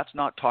rounds. That's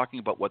not talking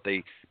about what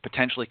they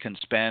potentially can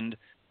spend,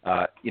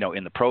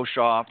 in the pro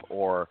shop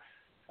or,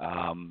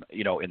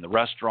 in the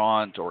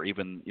restaurant or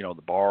even,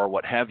 the bar,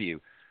 what have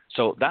you.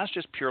 So that's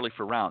just purely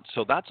for rounds.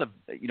 So that's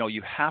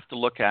you have to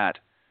look at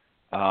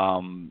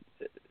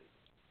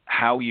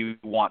how you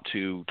want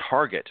to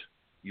target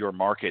your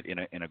market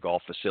in a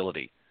golf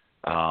facility,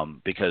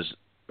 because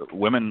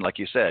women, like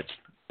you said,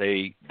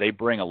 they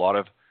bring a lot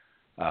of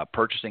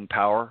purchasing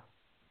power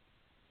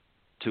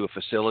to a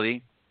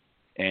facility,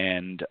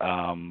 and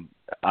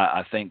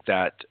I think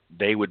that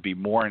they would be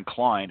more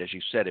inclined, as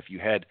you said, if you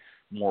had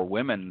more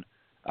women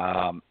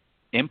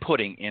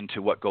inputting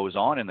into what goes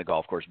on in the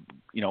golf course.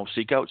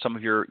 Seek out some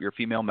of your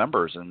female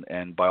members,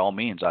 and by all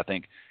means, I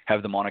think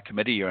have them on a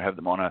committee or have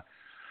them on a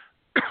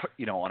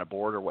on a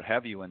board or what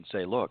have you, and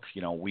say, look,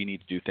 we need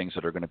to do things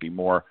that are going to be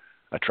more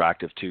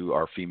attractive to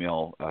our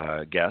female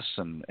guests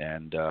and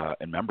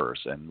members,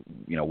 and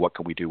what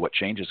can we do, what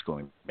changes can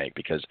we make,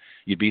 because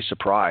you'd be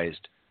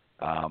surprised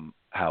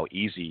how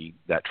easy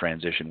that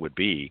transition would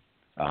be.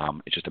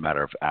 It's just a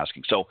matter of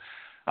asking. So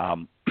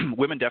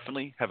women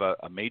definitely have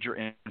a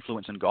major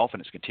influence in golf,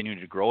 and it's continuing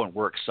to grow, and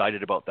we're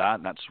excited about that,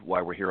 and that's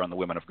why we're here on the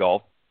Women of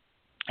Golf.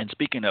 And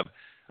speaking of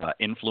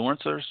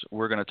influencers,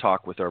 we're going to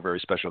talk with our very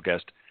special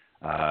guest,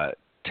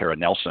 Tera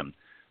Nelson.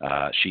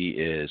 She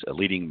is a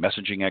leading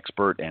messaging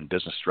expert and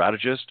business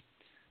strategist,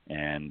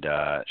 and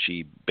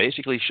she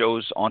basically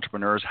shows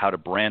entrepreneurs how to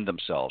brand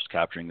themselves,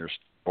 capturing their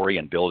story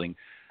and building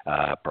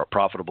a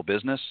profitable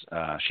business.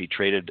 She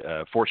traded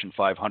Fortune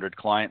 500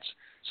 clients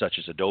such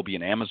as Adobe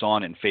and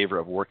Amazon in favor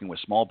of working with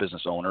small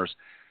business owners,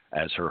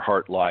 as her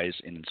heart lies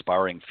in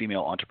inspiring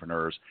female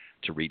entrepreneurs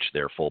to reach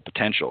their full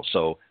potential.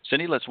 So,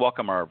 Cindy, let's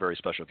welcome our very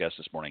special guest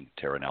this morning,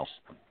 Tera Nelson.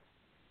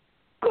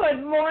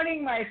 Good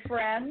morning, my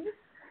friend.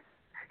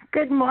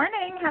 Good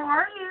morning. How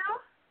are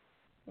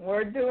you?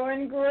 We're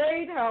doing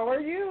great. How are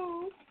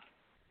you?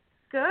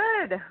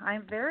 Good.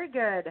 I'm very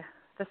good.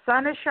 The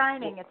sun is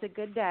shining. It's a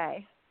good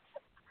day.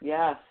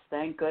 Yes,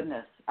 thank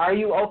goodness. Are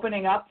you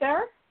opening up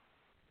there?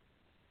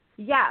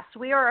 Yes,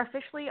 we are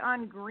officially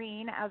on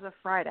green as of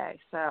Friday,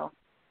 so.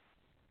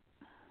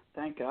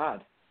 Thank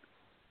God.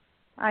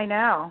 I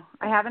know.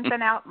 I haven't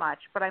been out much,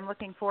 but I'm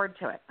looking forward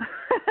to it.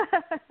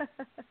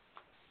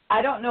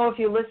 I don't know if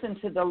you listened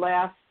to the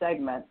last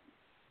segment.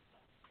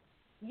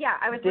 Yeah,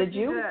 I was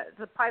listening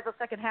to probably the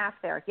second half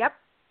there. Yep.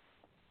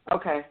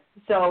 Okay,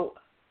 so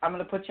I'm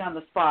going to put you on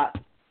the spot.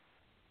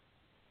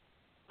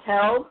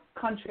 Tell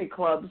country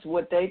clubs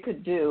what they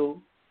could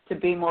do to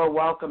be more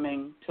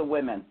welcoming to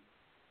women.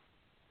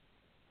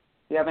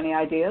 Do you have any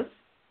ideas?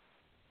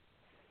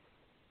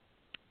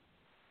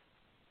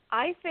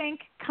 I think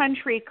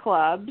country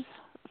clubs,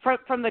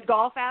 from the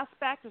golf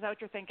aspect, is that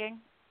what you're thinking?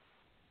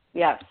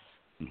 Yes.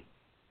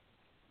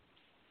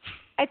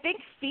 I think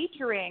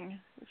featuring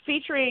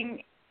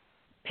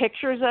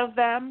pictures of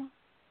them,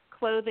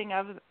 clothing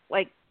of,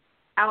 like,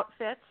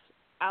 outfits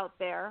out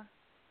there,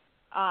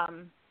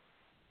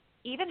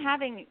 even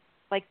having,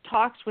 like,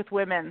 talks with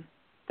women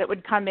that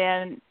would come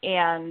in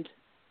and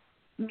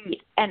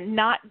meet, and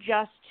not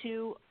just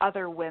to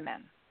other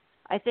women.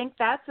 I think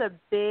that's a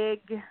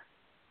big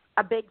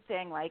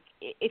thing. Like,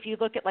 if you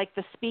look at, like,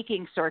 the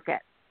speaking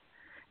circuit,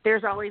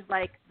 there's always,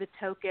 like, the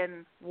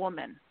token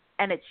woman,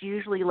 and it's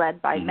usually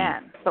led by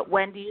men. But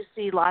when do you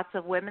see lots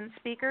of women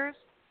speakers?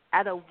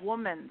 At a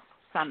woman's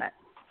summit.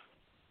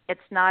 It's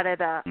not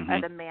at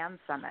a man's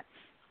summit.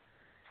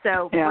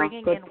 So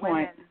bringing in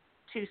women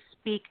to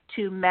speak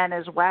to men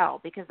as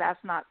well, because that's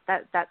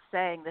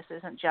saying this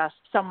isn't just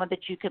someone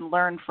that you can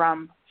learn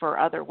from for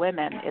other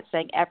women. It's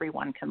saying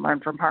everyone can learn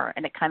from her,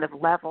 and it kind of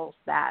levels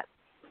that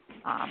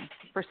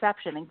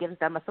perception and gives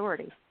them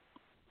authority.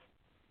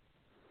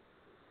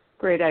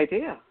 Great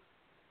idea.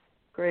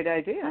 Great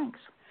idea. Thanks.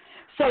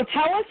 So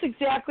tell us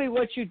exactly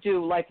what you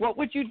do. Like, what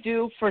would you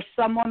do for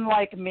someone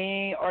like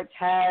me or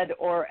Ted,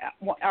 or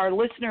our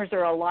listeners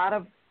are a lot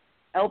of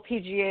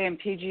LPGA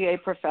and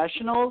PGA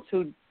professionals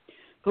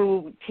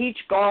who teach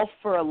golf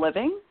for a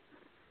living?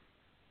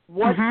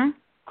 What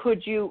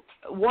would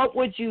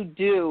you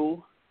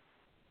do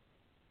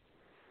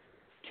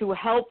to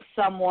help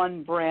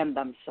someone brand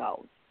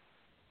themselves?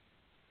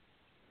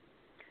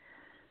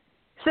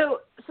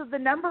 So the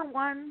number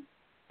one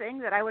thing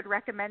that I would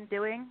recommend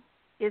doing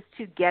is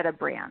to get a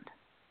brand.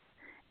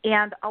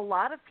 And a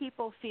lot of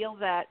people feel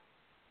that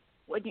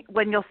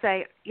when you'll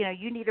say,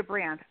 you need a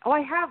brand. Oh, I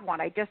have one.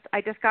 I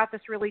just got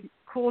this really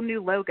cool new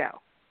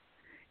logo.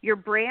 Your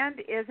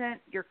brand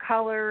isn't your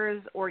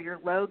colors or your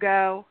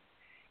logo.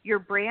 Your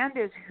brand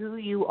is who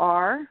you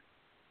are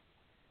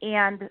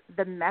and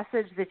the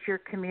message that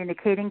you're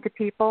communicating to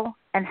people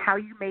and how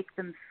you make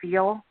them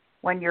feel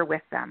when you're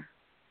with them.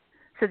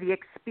 So the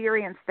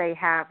experience they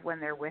have when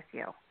they're with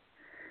you.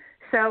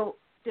 So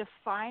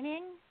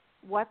defining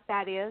what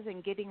that is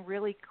and getting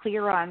really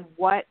clear on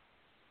what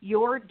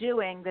you're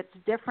doing that's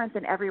different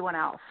than everyone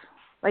else.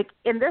 Like,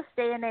 in this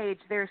day and age,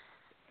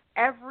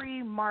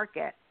 every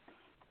market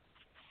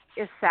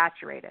is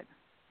saturated.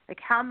 Like,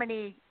 how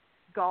many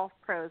golf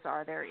pros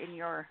are there in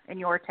your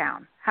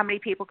town? How many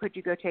people could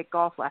you go take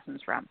golf lessons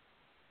from?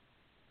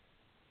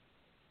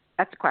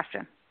 That's a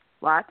question.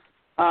 Lots?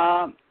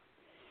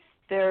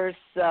 There's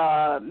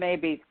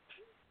maybe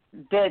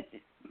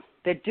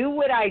that do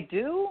what I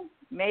do,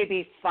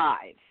 maybe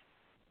 5.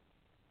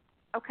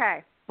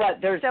 Okay. But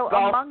there's so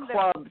golf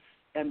clubs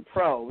and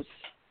pros.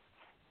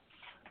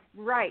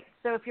 Right.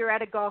 So if you're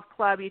at a golf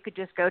club, you could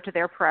just go to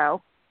their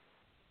pro.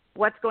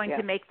 What's going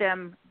to make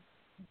them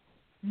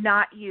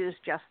not use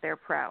just their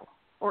pro?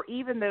 or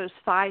even those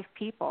 5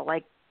 people,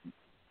 like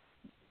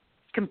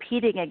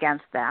competing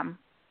against them,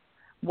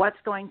 what's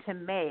going to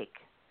make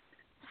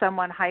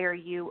someone hire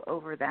you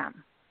over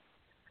them?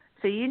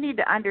 So you need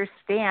to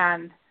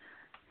understand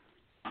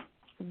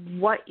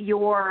what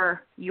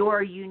your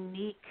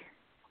unique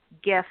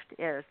gift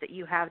is that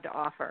you have to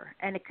offer.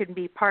 And it could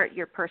be part of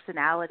your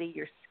personality,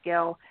 your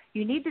skill.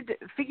 You need to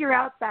figure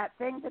out that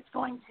thing that's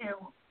going to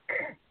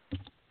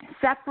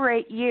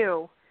separate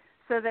you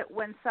so that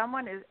when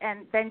someone is,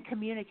 and then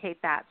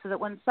communicate that, so that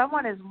when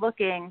someone is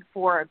looking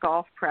for a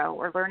golf pro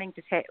or wanting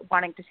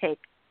to take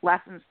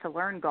lessons to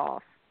learn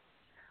golf,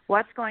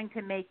 what's going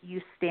to make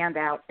you stand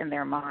out in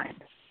their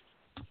mind?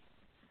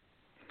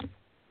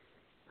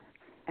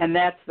 And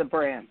that's the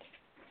brand.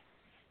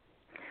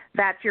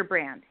 That's your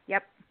brand.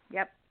 Yep.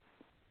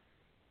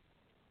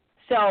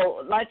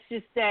 So let's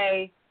just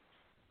say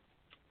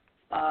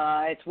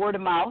it's word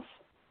of mouth.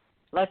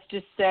 Let's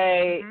just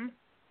say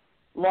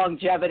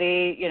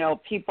longevity,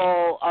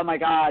 people, oh my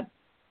God,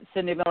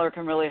 Cindy Miller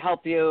can really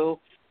help you,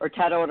 or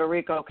Ted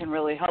Odorico can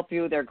really help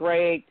you. They're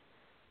great.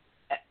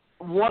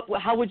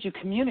 How would you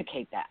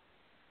communicate that?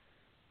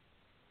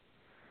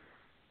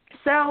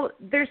 So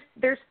there's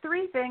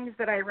 3 things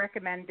that I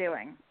recommend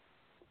doing.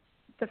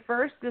 The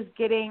first is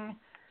getting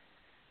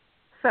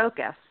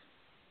focus,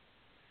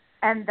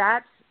 and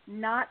that's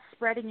not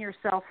spreading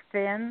yourself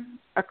thin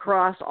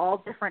across all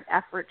different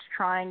efforts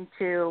trying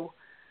to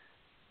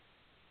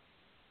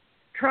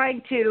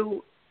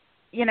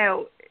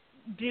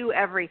do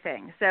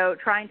everything. So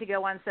trying to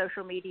go on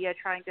social media,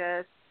 trying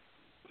to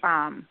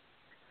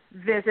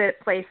visit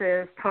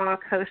places,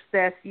 talk, host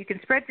this. You can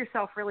spread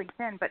yourself really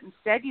thin, but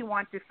instead you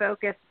want to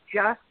focus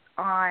just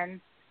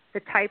on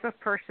the type of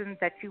person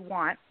that you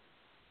want.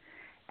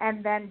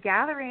 And then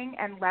gathering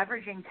and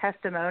leveraging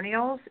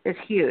testimonials is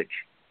huge.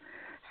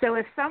 So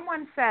if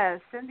someone says,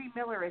 Cindy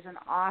Miller is an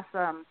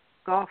awesome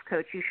golf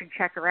coach, you should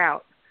check her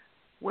out,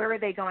 where are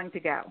they going to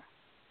go?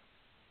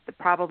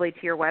 Probably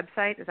to your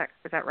website. Is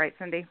that right,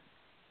 Cindy?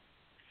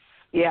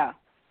 Yeah.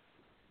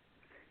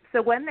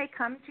 So when they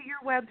come to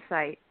your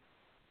website,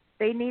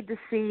 they need to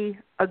see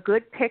a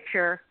good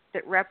picture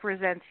that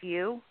represents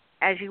you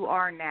as you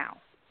are now.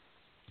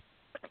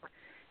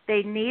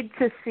 They need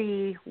to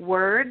see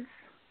words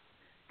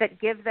that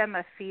give them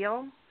a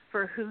feel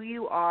for who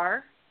you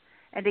are.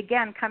 And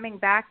again, coming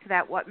back to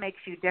that, what makes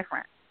you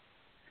different.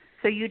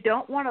 So you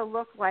don't want to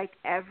look like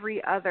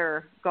every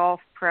other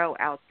golf pro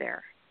out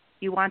there.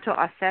 You want to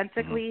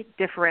authentically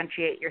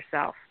differentiate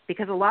yourself.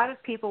 Because a lot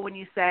of people, when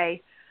you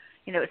say,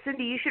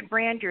 Cindy, you should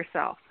brand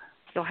yourself,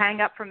 they'll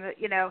hang up from the,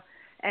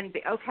 and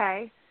be,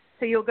 okay,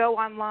 so you'll go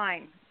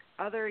online,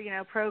 other,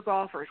 pro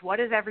golfers, what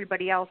is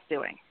everybody else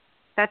doing?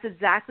 That's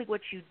exactly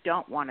what you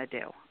don't want to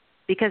do,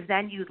 because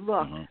then you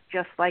look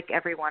just like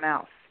everyone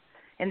else.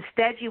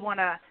 Instead, you want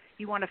to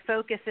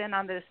focus in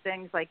on those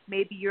things, like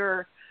maybe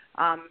you're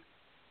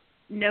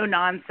no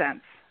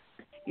nonsense.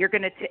 You're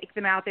going to take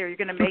them out there. You're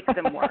going to make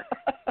them work.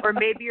 Or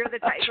maybe you're the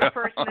type of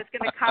person that's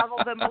going to coddle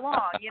them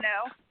along,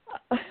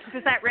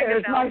 Does that ring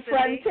a bell, my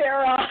friend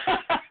Tera.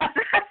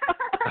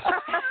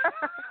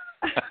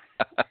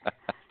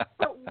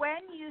 But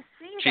when you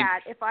see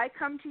that, if I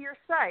come to your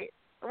site,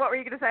 what were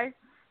you going to say?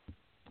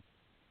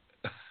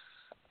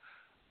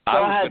 I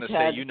was going to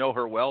say, you know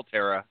her well,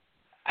 Tera.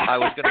 I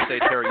was going to say,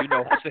 Tera, you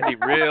know Cindy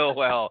real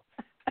well.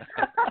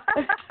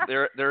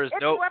 There is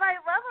it's no what I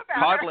love about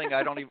coddling. her.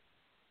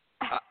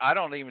 I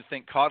don't even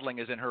think coddling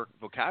is in her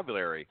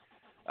vocabulary.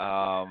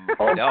 No,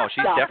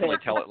 she's definitely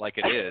tell it like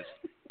it is.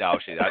 No,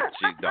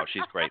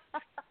 she's great.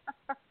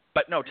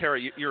 But no, Tera,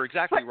 you're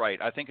exactly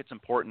right. I think it's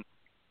important,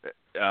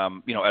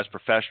 as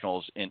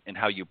professionals in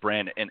how you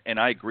brand, and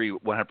I agree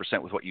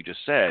 100% with what you just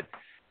said.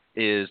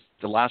 Is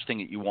the last thing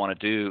that you want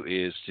to do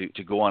is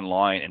to go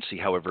online and see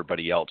how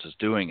everybody else is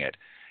doing it.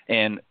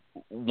 And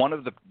one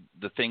of the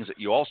things that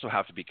you also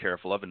have to be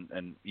careful of,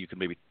 and you can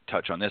maybe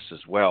touch on this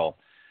as well,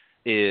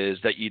 is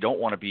that you don't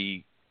want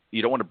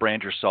to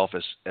brand yourself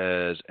as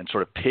and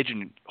sort of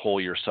pigeonhole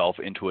yourself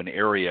into an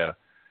area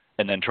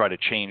and then try to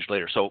change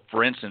later. So,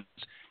 for instance,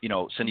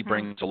 Cindy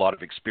brings a lot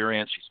of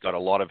experience. She's got a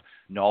lot of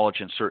knowledge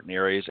in certain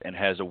areas and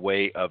has a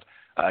way of,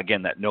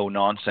 again, that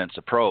no-nonsense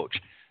approach.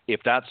 If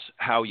that's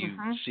how you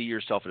see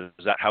yourself,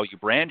 is that how you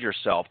brand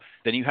yourself,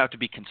 then you have to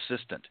be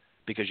consistent,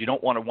 because you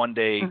don't want to one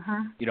day,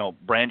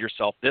 brand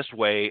yourself this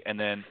way and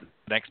then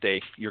the next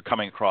day you're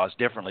coming across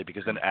differently,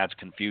 because then it adds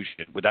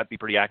confusion. Would that be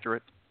pretty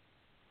accurate?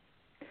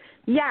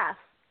 Yes,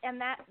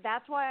 and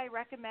that's why I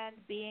recommend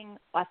being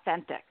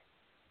authentic.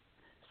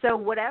 So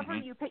whatever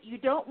you pick, you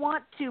don't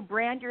want to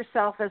brand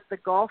yourself as the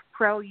golf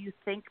pro you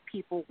think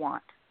people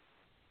want.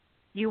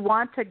 You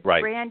want to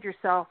brand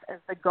yourself as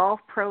the golf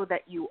pro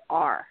that you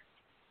are.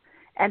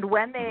 And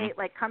when they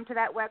come to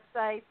that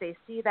website, they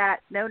see that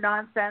no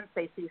nonsense,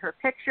 they see her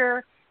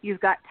picture. You've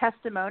got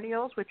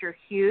testimonials, which are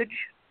huge,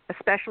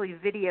 especially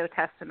video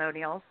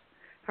testimonials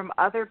from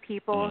other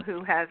people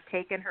who have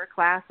taken her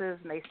classes,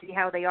 and they see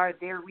how they are.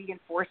 They're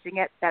reinforcing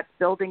it. That's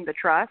building the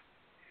trust.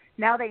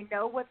 Now they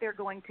know what they're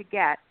going to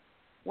get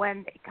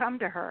when they come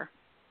to her.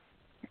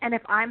 And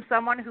if I'm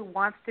someone who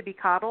wants to be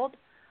coddled,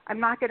 I'm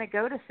not going to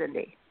go to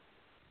Cindy.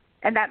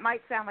 And that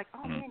might sound like,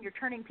 oh, man, you're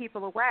turning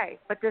people away.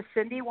 But does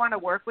Cindy want to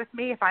work with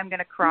me if I'm going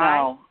to cry?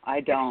 No,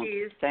 I don't.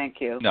 Thank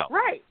you. No.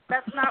 Right.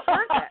 That's not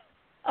worth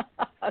it.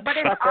 But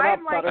if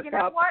I'm like, you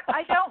know what,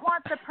 I don't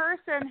want the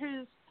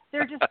person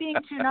they're just being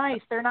too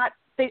nice.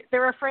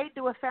 They're afraid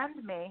to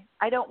offend me.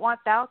 I don't want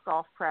that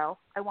golf pro.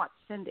 I want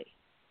Cindy.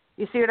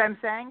 You see what I'm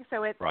saying?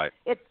 So it's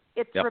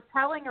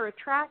repelling or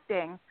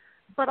attracting.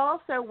 But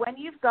also when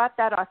you've got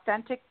that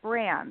authentic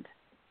brand,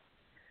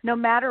 no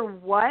matter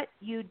what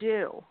you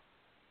do,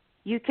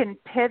 you can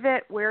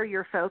pivot where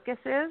your focus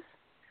is,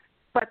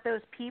 but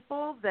those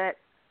people that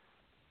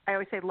I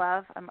always say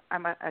love,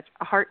 I'm a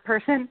heart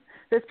person,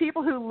 those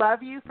people who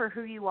love you for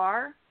who you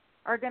are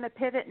going to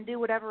pivot and do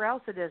whatever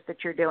else it is that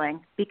you're doing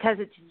because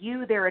it's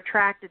you they're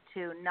attracted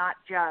to, not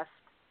just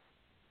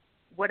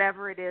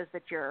whatever it is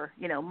that you're,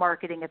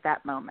 marketing at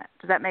that moment.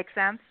 Does that make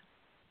sense?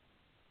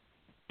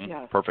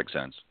 Yeah. Perfect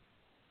sense.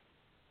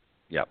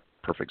 Yeah,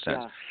 perfect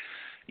sense.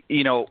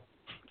 Yeah.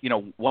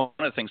 One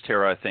of the things,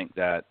 Tera, I think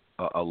that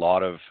a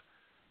lot of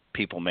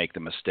people make the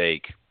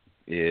mistake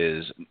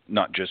is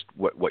not just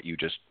what you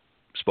just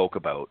spoke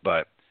about,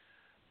 but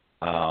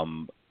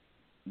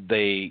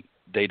they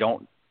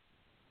don't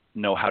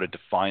know how to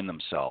define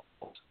themselves.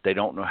 They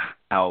don't know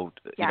how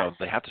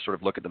they have to sort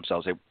of look at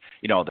themselves.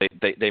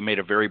 They made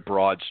a very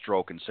broad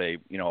stroke and say,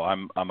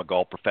 I'm a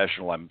golf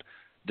professional. I'm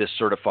this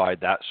certified,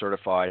 that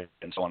certified,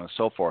 and so on and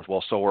so forth.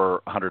 Well, so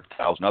are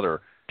 100,000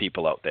 other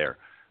people out there.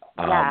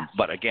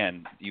 But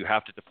again, you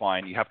have to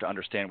define, you have to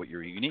understand what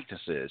your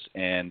uniqueness is.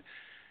 And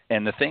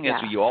the thing is,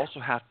 you also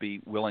have to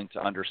be willing to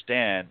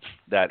understand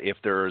that if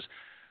there's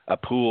a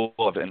pool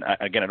of, and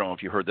again, I don't know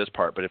if you heard this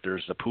part, but if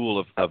there's a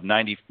pool of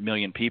 90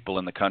 million people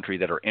in the country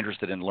that are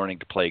interested in learning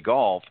to play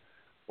golf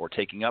or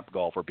taking up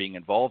golf or being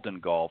involved in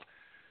golf,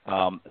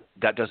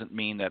 that doesn't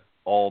mean that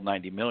all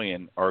 90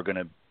 million are going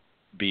to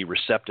be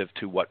receptive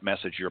to what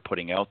message you're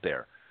putting out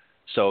there.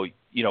 So,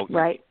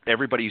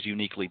 everybody's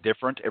uniquely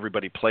different.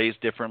 Everybody plays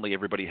differently.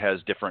 Everybody has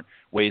different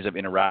ways of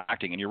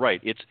interacting. And you're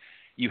right.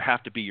 You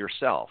have to be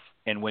yourself.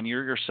 And when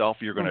you're yourself,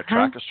 you're going to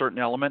attract a certain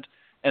element.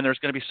 And there's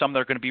going to be some that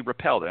are going to be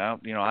repelled. I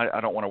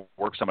don't want to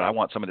work somebody. I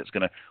want somebody that's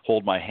going to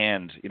hold my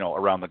hand,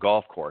 around the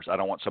golf course. I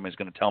don't want somebody who's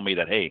going to tell me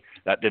that, hey,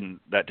 that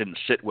didn't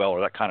sit well or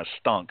that kind of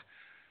stunk.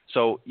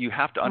 So you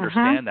have to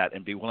understand that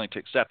and be willing to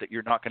accept that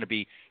you're not going to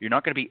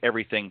be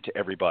everything to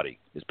everybody.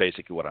 Is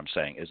basically what I'm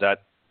saying. Is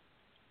that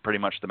pretty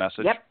much the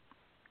message? Yep.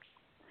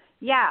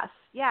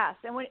 Yes.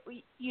 And when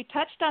you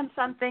touched on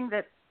something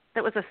that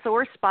was a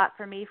sore spot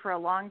for me for a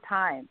long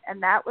time,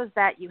 and that was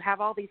that you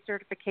have all these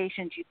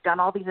certifications, you've done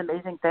all these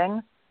amazing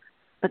things,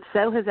 but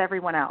so has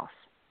everyone else.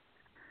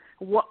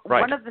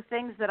 One of the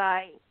things that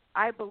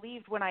I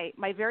believed when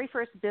my very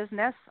first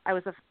business, I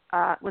was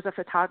a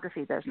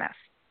photography business,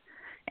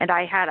 and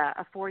I had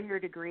a 4-year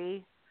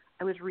degree.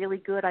 I was really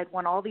good. I'd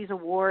won all these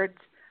awards.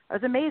 I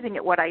was amazing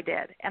at what I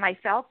did, and I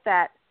felt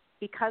that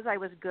because I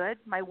was good,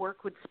 my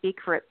work would speak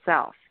for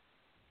itself.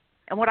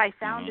 And what I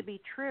found to be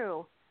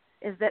true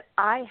is that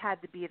I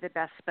had to be the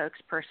best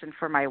spokesperson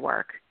for my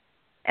work.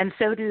 And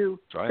so do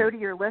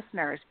your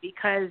listeners,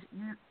 because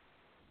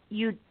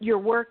your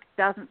work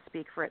doesn't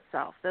speak for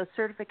itself. Those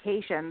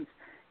certifications,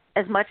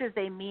 as much as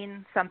they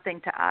mean something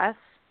to us,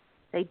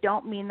 they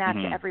don't mean that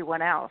to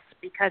everyone else,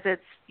 because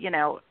it's,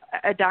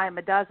 a dime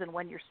a dozen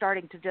when you're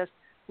starting to just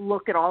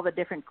look at all the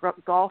different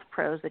golf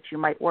pros that you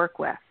might work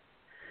with.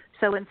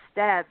 So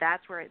instead,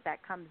 that's where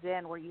that comes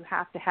in, where you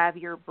have to have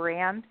your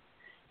brand,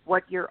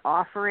 what you're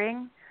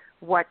offering,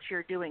 what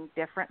you're doing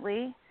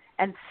differently,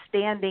 and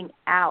standing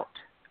out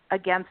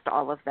against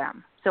all of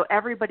them. So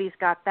everybody's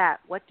got that.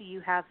 What do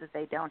you have that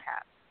they don't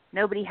have?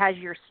 Nobody has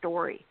your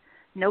story.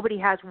 Nobody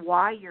has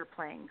why you're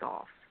playing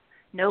golf.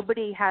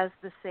 Nobody has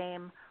the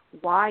same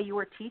why you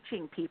are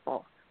teaching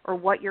people or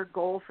what your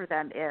goal for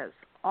them is.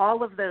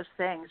 All of those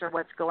things are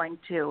what's going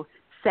to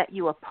set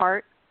you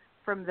apart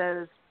from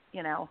those,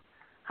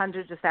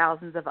 hundreds of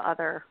thousands of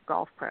other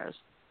golf pros.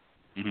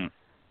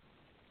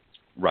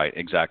 Right,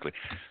 exactly.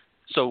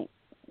 So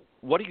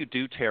what do you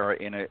do, Tera,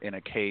 in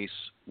a case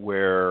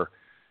where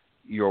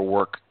your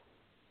work,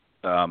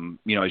 as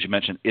you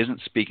mentioned,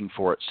 isn't speaking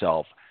for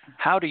itself?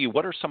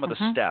 What are some of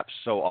the steps?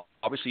 So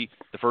obviously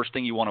the first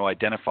thing, you want to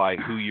identify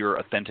who your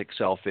authentic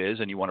self is,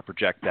 and you want to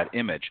project that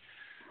image.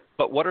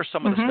 But what are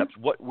some of the steps?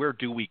 Where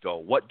do we go?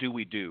 What do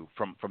we do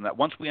from that?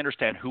 Once we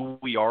understand who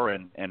we are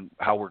and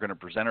how we're going to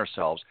present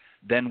ourselves,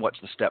 then what's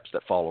the steps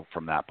that follow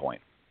from that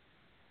point?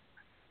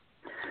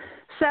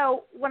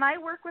 So when I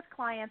work with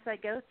clients, I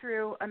go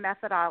through a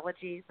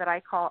methodology that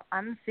I call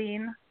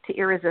unseen to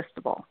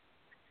irresistible.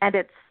 And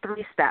it's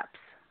 3 steps: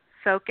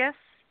 focus,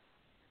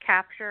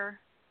 capture,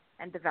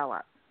 and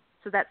develop.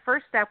 So that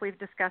first step we've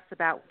discussed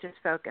about, which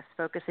is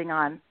focusing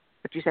on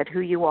what you said,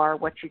 who you are,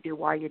 what you do,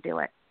 why you do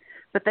it.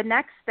 But the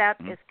next step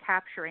is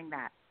capturing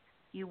that.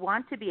 You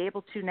want to be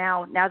able to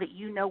now that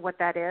you know what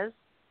that is,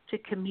 to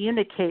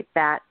communicate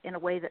that in a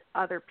way that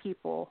other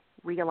people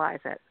realize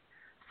it.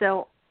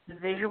 So the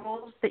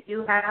visuals that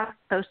you have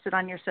posted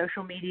on your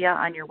social media,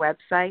 on your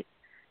website,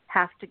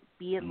 have to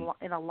be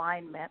in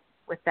alignment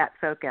with that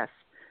focus.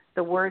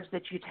 The words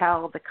that you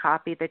tell, the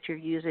copy that you're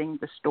using,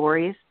 the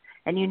stories,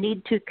 and you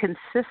need to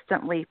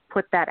consistently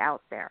put that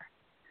out there.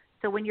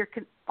 So when you're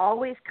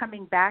always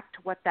coming back to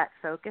what that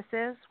focus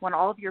is, when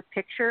all of your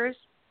pictures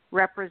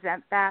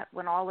represent that,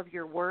 when all of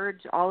your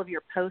words, all of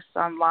your posts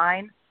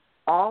online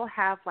all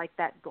have like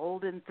that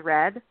golden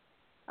thread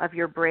of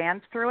your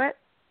brand through it,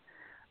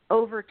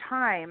 over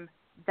time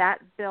that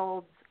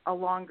builds a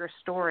longer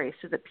story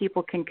so that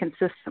people can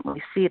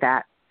consistently see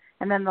that.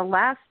 And then the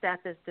last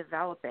step is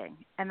developing,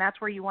 and that's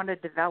where you want to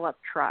develop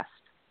trust.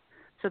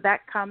 So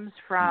that comes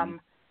from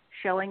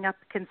showing up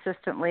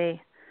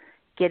consistently,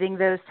 getting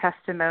those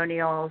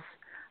testimonials,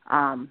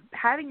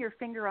 having your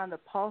finger on the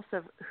pulse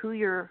of who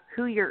your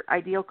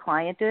ideal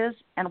client is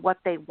and what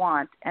they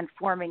want, and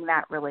forming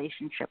that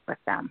relationship with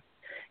them.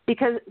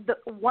 Because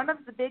one of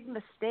the big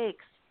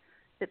mistakes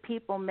that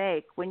people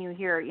make when you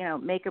hear,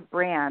 make a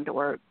brand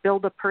or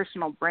build a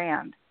personal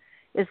brand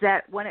is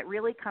that when it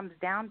really comes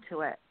down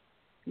to it,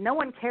 no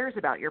one cares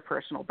about your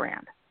personal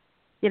brand.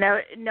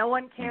 No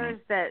one cares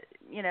that,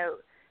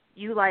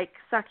 you like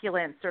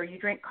succulents or you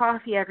drink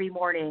coffee every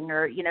morning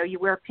or, you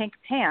wear pink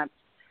pants.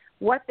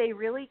 What they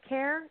really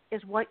care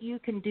is what you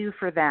can do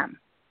for them.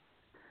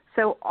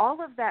 So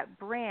all of that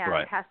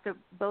brand has to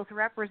both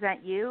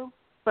represent you,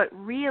 but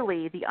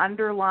really the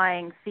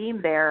underlying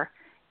theme there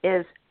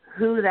is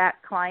who that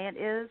client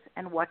is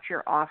and what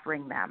you're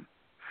offering them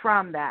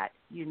from that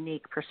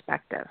unique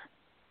perspective.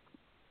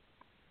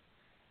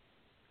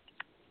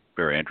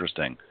 Very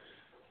interesting.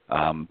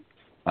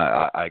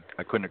 I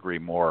couldn't agree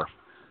more.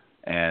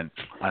 And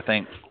I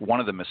think one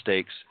of the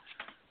mistakes,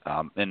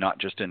 and not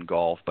just in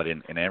golf, but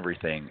in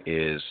everything,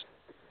 is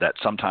that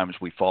sometimes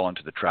we fall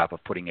into the trap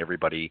of putting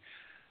everybody,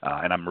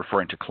 and I'm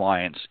referring to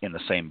clients, in the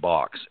same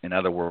box. In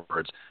other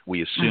words,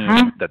 we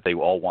assume that they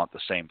all want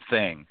the same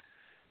thing.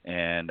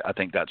 And I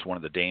think that's one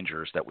of the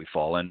dangers that we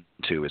fall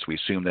into, is we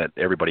assume that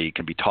everybody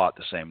can be taught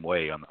the same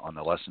way on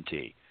the lesson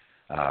tee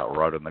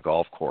or out on the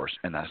golf course,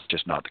 and that's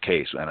just not the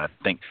case. And I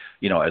think,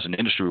 as an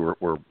industry,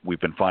 we've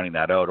been finding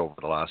that out over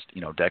the last,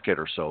 decade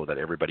or so, that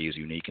everybody is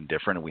unique and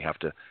different, and we have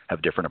to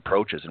have different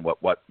approaches. And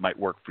what might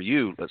work for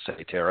you, let's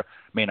say, Tera,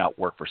 may not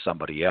work for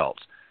somebody else.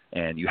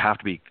 And you have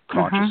to be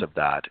conscious of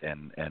that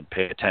and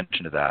pay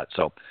attention to that.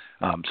 So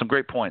some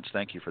great points.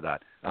 Thank you for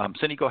that.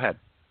 Cindy, go ahead.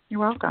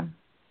 You're welcome.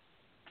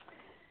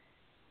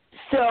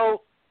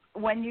 So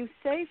when you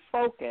say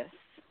focus,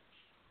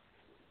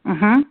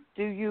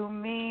 do you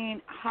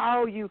mean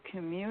how you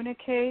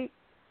communicate?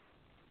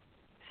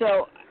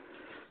 So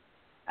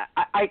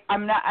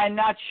I'm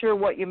not sure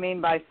what you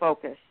mean by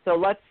focus. So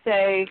let's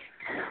say,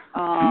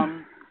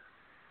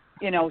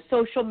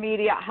 social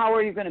media. How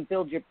are you going to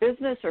build your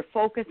business, or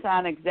focus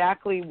on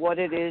exactly what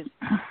it is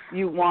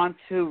you want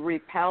to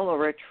repel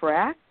or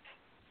attract?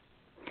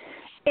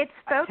 It's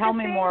focusing. Tell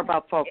me more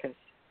about focus.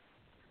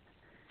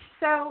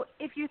 So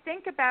if you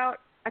think about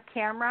a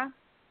camera,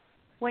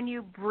 when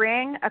you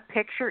bring a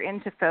picture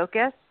into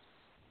focus,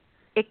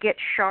 it gets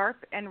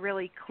sharp and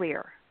really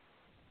clear.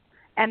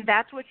 And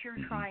that's what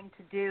you're trying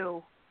to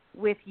do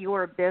with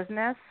your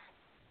business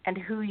and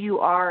who you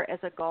are as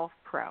a golf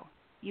pro.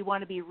 You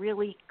want to be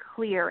really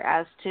clear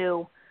as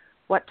to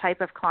what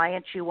type of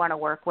clients you want to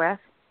work with,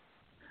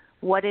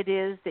 what it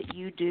is that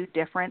you do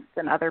different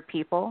than other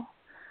people.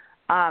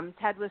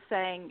 Ted was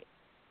saying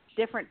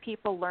different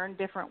people learn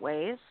different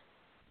ways.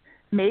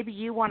 Maybe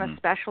you want to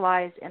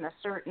specialize in a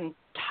certain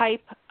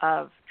type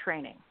of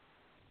training.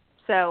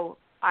 So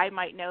I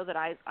might know that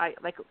I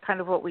like kind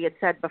of what we had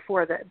said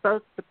before, that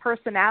both the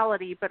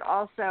personality but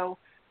also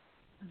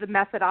the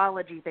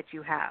methodology that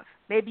you have.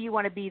 Maybe you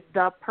want to be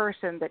the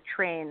person that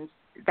trains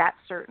that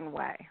certain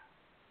way.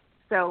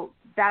 So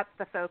that's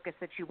the focus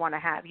that you want to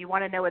have. You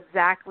want to know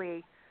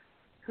exactly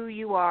who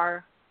you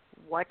are,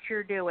 what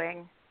you're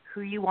doing,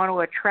 who you want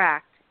to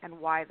attract, and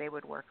why they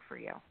would work for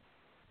you.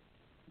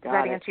 Does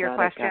that answer your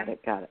question?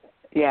 Got it.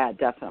 Yeah,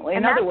 definitely.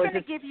 And in other that's words,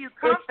 going to give you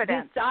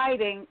confidence. It's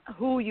deciding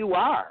who you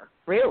are,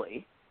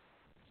 really.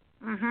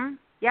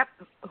 Yep.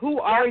 Who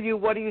are you?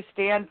 What do you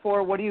stand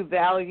for? What do you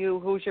value?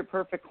 Who's your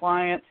perfect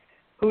client?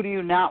 Who do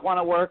you not want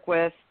to work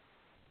with?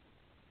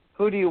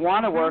 Who do you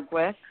want to work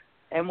with?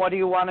 And what do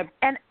you want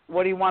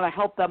to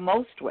help them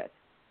most with?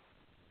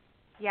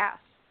 Yes.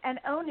 And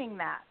owning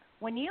that.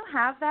 When you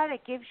have that,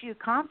 it gives you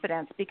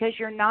confidence because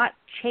you're not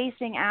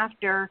chasing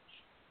after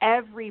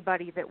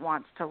everybody that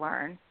wants to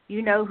learn.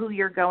 You know who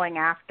you're going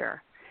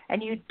after,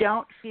 and you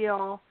don't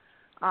feel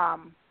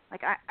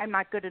like I'm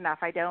not good enough.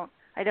 I don't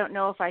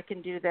know if I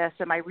can do this.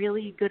 Am I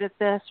really good at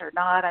this or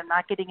not? I'm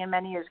not getting as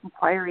many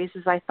inquiries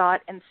as I thought.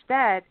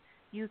 Instead,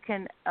 you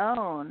can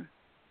own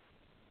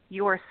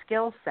your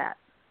skill set.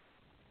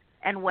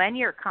 And when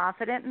you're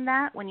confident in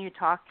that, when you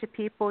talk to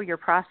people, your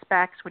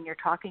prospects, when you're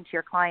talking to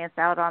your clients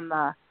out on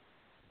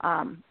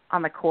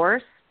the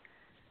course,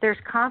 there's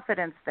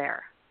confidence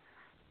there.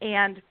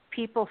 And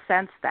people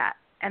sense that,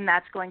 and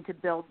that's going to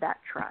build that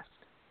trust.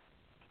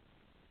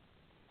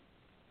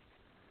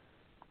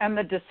 And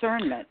the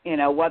discernment,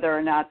 whether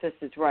or not this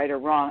is right or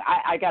wrong.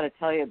 I got to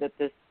tell you that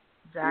this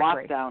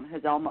lockdown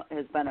has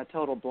been a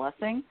total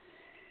blessing.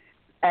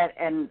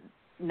 And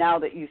now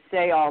that you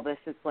say all this,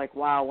 it's like,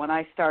 wow, when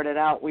I started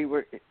out, we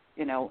were,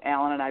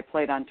 Alan and I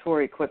played on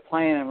tour. He quit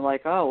playing, and we're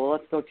like, oh, well,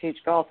 let's go teach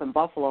golf in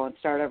Buffalo and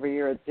start every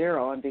year at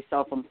zero and be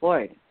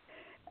self-employed.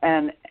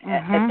 And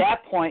at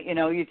that point,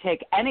 you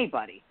take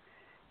anybody.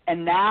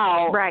 And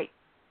now,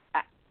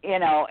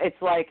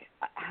 it's like,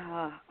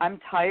 I'm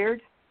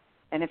tired.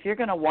 And if you're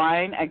going to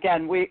whine,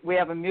 again, we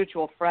have a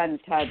mutual friend,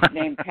 Ted,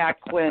 named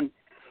Pat Quinn,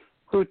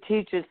 who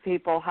teaches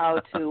people how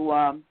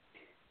to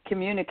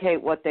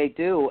communicate what they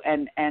do.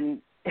 And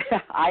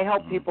I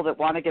help people that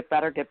want to get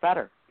better, get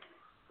better.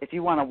 If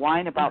you want to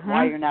whine about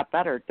why you're not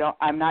better,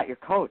 I'm not your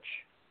coach.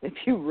 If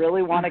you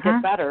really want to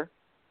get better,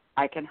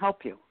 I can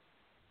help you.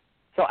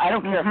 So I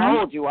don't care how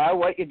old you are,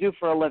 what you do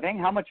for a living,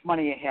 how much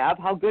money you have,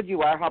 how good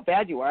you are, how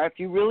bad you are. If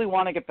you really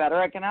want to get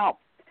better, I can help.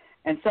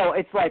 And so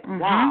it's like,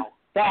 wow.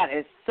 That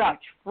is such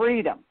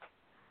freedom.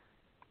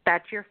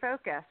 That's your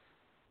focus.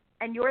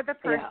 And you're the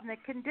person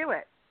that can do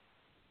it.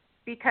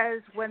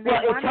 Because when they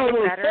want to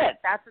get better,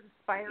 that's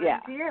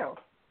inspiring to you.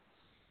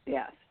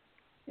 Yes.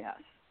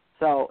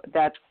 So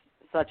that's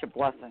such a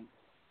blessing.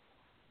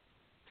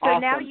 So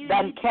awesome. Now you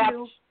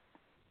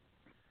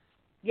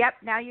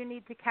now you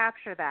need to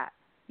capture that.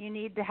 You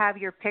need to have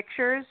your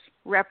pictures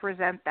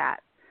represent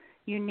that.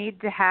 You need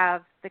to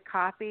have the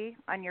copy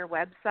on your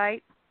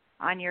website,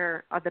 on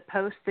the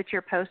posts that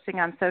you're posting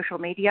on social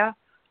media.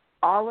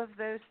 All of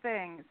those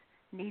things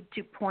need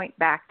to point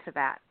back to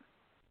that.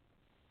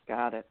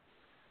 Got it.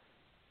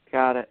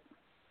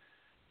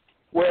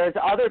 Whereas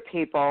other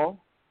people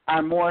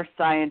are more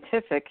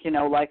scientific,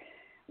 like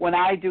when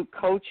I do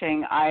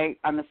coaching,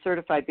 I'm a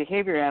certified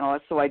behavior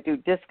analyst, so I do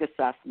DISC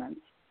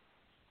assessments.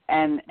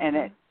 And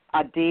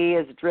a D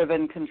is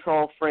driven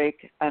control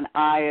freak, an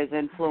I is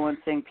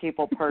influencing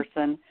people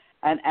person,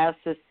 an S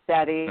is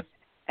steady,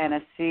 and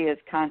a C is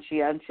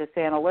conscientious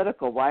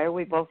analytical. Why are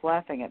we both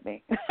laughing at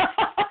me?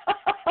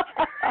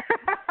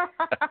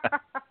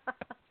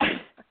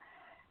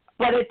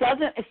 But it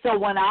doesn't. So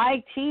when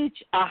I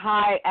teach a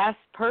high S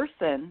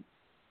person,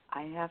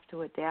 I have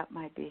to adapt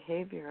my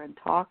behavior and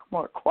talk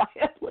more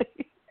quietly.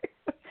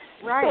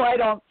 Right. So I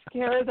don't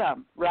scare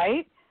them,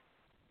 right?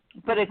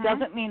 But it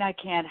doesn't mean I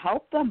can't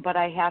help them, but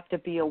I have to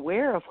be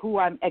aware of who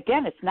I'm.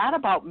 Again, it's not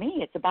about me.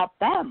 It's about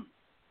them.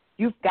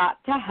 You've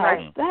got to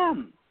help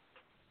them.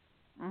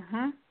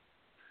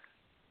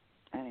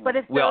 Anyway. But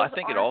if I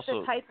think it also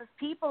the type of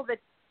people that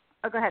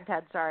go ahead,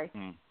 Ted, sorry.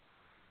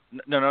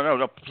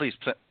 No, please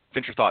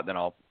finish your thought, then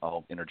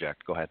I'll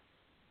interject. Go ahead.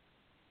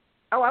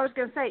 Oh, I was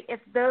going to say, if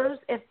those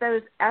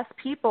S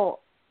people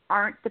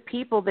aren't the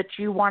people that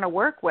you want to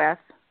work with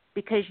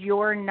because you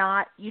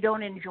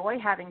don't enjoy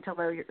having to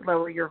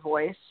lower your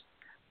voice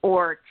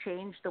or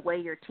change the way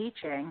you're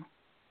teaching,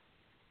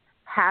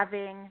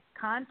 having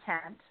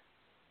content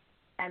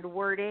and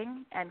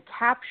wording and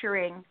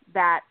capturing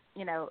that,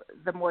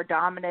 the more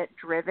dominant,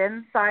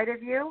 driven side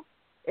of you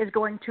is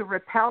going to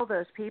repel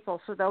those people.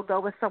 So they'll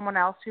go with someone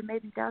else who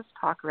maybe does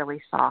talk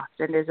really soft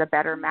and is a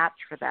better match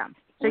for them.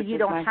 So you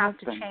don't have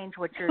to change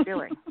what you're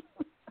doing.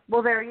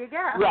 Well, there you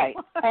go. Right.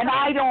 And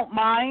I don't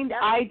mind.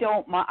 I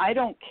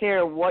don't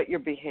care what your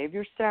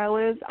behavior style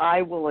is.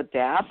 I will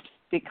adapt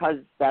because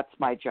that's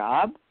my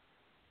job.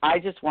 I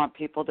just want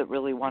people that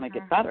really want to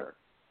get better.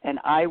 And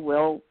I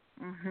will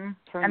turn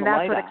the light on. And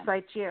that's what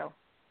excites you.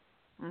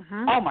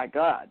 Oh, my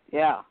God.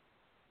 Yeah.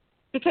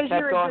 Because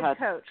you're a good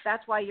coach.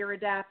 That's why you're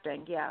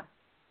adapting. Yeah.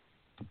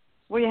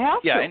 Well, you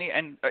have to. Yeah,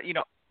 and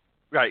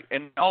right.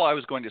 And all I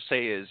was going to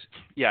say is,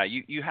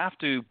 you have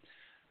to.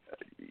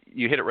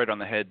 You hit it right on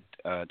the head,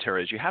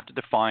 Tera. Is you have to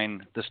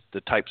define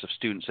the types of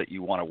students that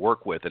you want to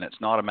work with, and it's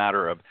not a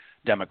matter of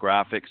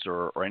demographics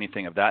or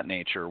anything of that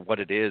nature. What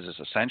it is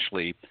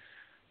essentially,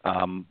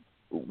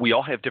 we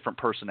all have different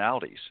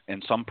personalities,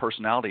 and some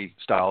personality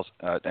styles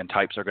and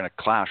types are going to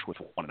clash with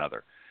one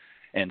another.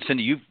 And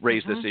Cindy, you've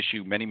raised this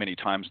issue many, many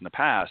times in the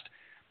past.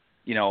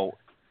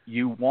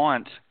 You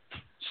want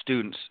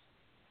students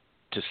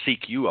to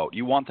seek you out.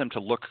 You want them to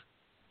look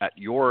at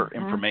your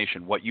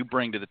information, what you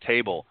bring to the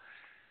table,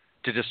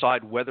 to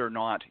decide whether or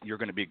not you're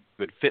going to be a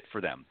good fit for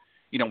them.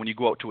 When you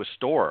go out to a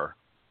store,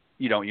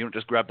 you don't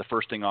just grab the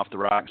first thing off the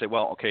rack and say,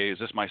 well, okay, is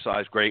this my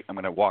size? Great, I'm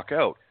going to walk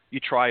out.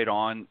 You try it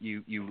on,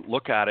 you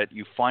look at it,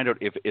 you find out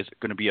if it's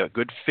going to be a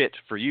good fit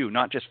for you,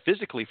 not just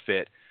physically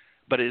fit,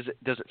 but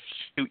does it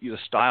suit you, the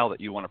style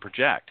that you want to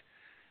project?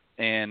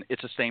 And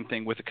it's the same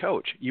thing with a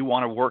coach. You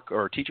want to work,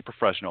 or a teacher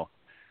professional,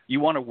 you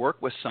want to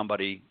work with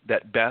somebody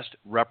that best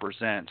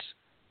represents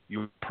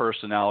your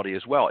personality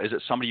as well. Is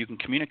it somebody you can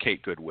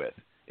communicate good with?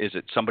 Is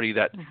it somebody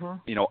that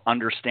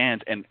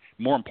understands and,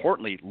 more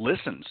importantly,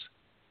 listens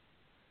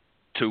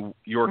to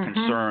your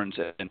concerns?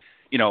 And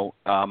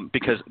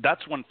because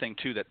that's one thing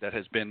too that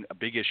has been a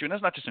big issue, and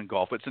that's not just in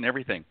golf; it's in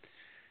everything.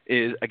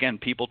 Is, again,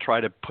 people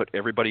try to put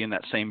everybody in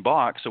that same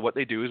box. So what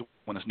they do is,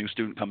 when this new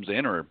student comes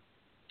in or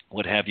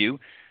what have you,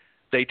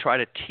 they try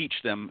to teach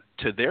them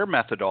to their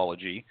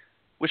methodology,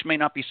 which may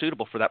not be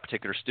suitable for that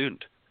particular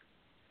student.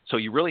 So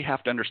you really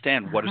have to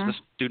understand what does the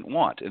student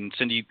want. And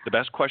Cindy, the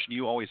best question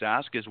you always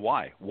ask is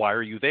why? Why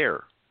are you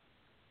there?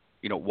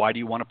 Why do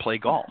you want to play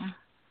golf?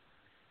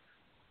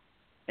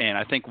 And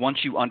I think once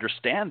you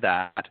understand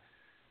that,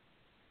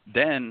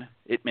 then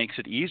it makes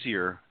it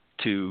easier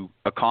to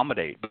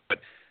accommodate. But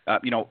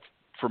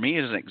for me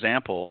as an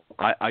example,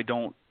 I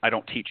don't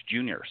teach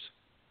juniors.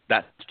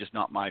 That's just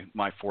not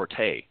my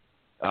forte.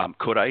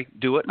 Could I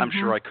do it? I'm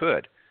sure I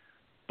could,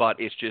 but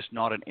it's just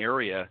not an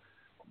area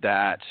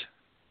that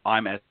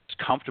I'm as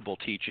comfortable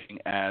teaching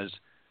as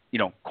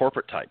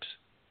corporate types.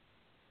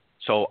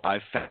 So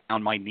I've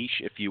found my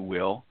niche, if you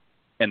will,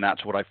 and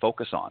that's what I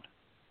focus on.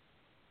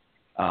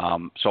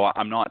 So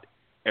I'm not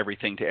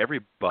everything to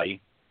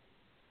everybody,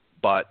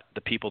 but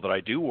the people that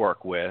I do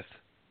work with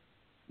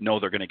know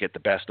they're going to get the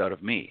best out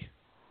of me.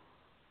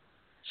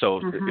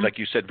 So like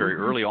you said very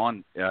early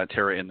on,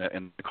 Tara, in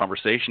the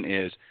conversation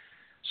is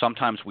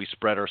sometimes we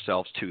spread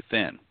ourselves too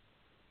thin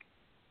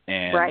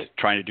and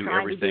trying to do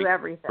everything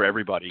for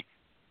everybody.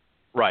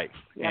 Right.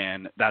 Yep.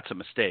 And that's a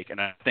mistake.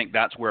 And I think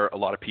that's where a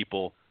lot of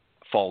people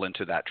fall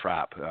into that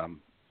trap.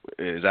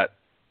 Is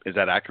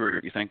that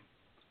accurate, you think?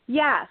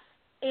 Yes.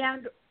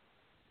 And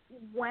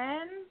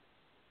when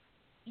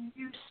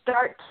you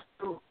start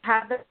to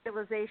have the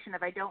realization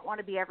of I don't want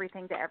to be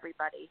everything to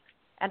everybody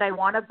and I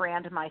want to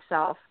brand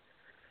myself,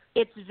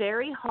 it's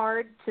very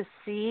hard to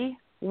see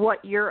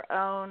what your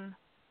own,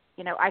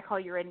 I call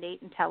your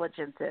innate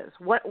intelligence is.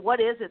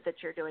 What is it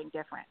that you're doing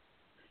different?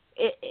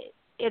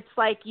 It's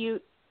like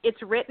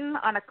it's written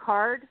on a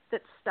card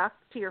that's stuck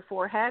to your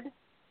forehead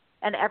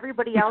and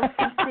everybody else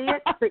can see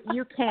it, but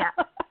you can't.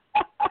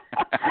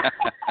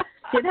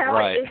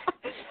 Right.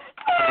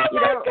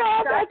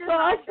 God, that's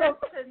awesome.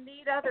 To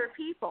meet other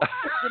people.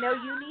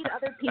 You need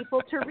other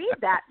people to read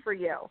that for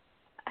you.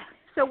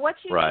 So what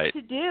you need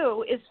to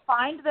do is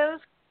find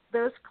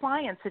those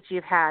clients that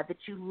you've had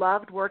that you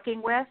loved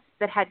working with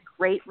that had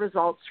great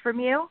results from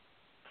you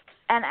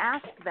and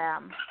ask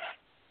them,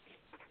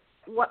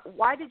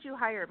 why did you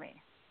hire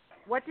me?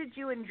 What did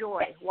you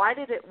enjoy? Why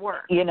did it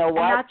work? You know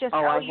what? And not just,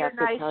 I have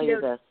to tell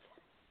you this.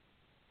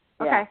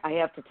 Okay. Yeah, I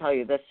have to tell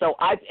you this. So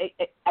I've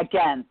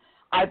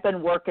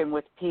been working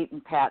with Pete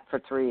and Pat for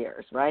 3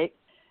 years, right?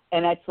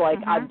 And it's like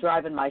I'm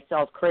driving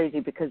myself crazy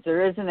because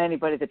there isn't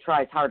anybody that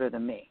tries harder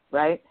than me,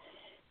 right?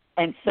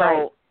 And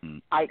so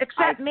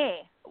except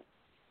me.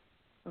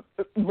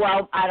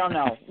 Well, I don't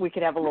know. We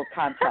could have a little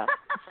contest.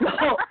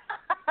 So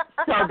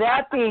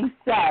that being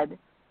said,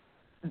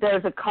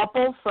 there's a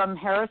couple from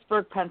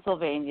Harrisburg,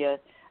 Pennsylvania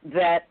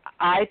that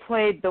I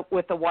played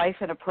with the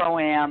wife in a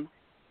Pro-Am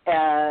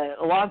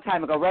a long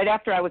time ago. Right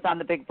after I was on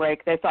the big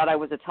break, they thought I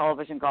was a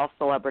television golf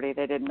celebrity.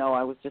 They didn't know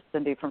I was just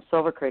Cindy from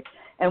Silver Creek.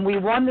 And we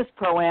won this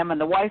Pro-Am,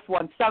 and the wife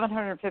won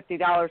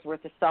 $750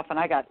 worth of stuff, and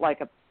I got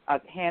like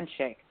a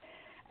handshake.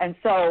 And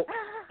so,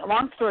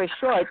 long story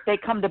short, they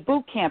come to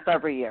boot camp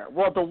every year.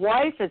 Well, the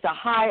wife is a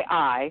high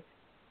I,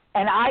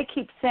 and I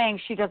keep saying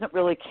she doesn't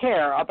really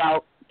care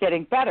about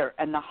getting better.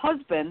 And the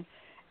husband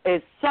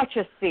is such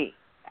a C.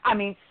 I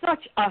mean,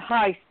 such a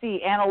high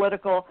C,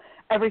 analytical.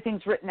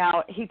 Everything's written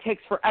out. He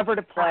takes forever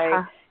to play.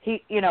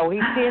 He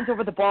stands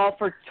over the ball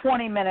for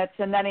 20 minutes,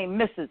 and then he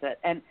misses it.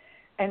 And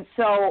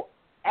so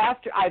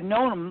after I've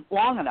known him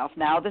long enough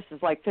now, this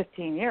is like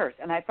 15 years,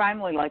 and I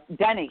finally like,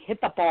 Denny, hit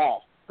the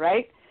ball,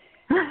 right?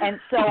 And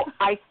so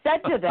I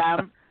said to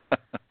them,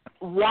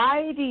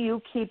 why do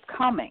you keep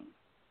coming?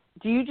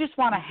 Do you just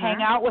want to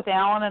hang out with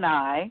Alan and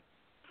I?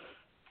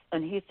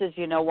 And he says,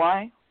 you know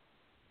why?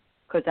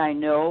 Because I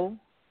know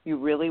you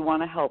really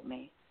want to help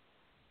me,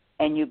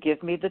 and you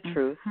give me the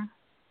truth,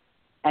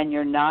 and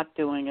you're not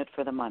doing it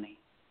for the money.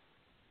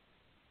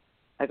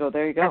 I go,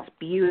 there you go. That's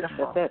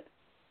beautiful. That's it.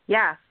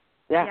 Yeah.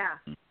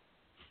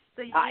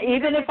 So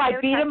even if I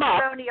beat him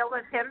up. Testimonial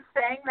of him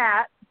saying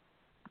that.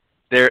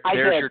 There's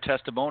your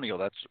testimonial.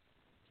 That's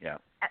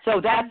So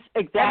that's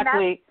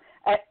exactly.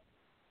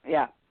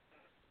 Yeah.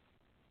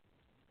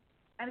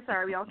 I'm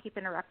sorry, we all keep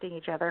interrupting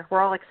each other.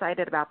 We're all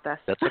excited about this.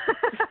 That's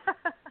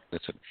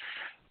it.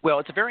 Well,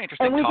 it's a very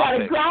interesting and we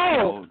topic.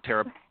 Gotta go.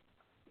 Tara.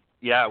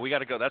 Yeah, we got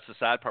to go. That's the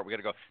sad part. We got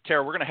to go.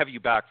 Tara, we're going to have you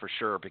back for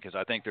sure because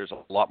I think there's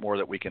a lot more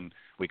that we can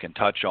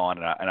touch on,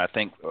 and I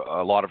think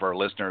a lot of our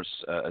listeners,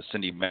 as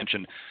Cindy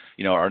mentioned,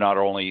 are not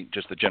only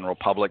just the general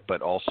public,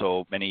 but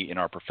also many in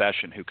our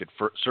profession who could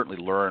certainly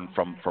learn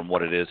from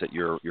what it is that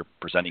you're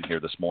presenting here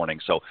this morning.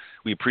 So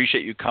we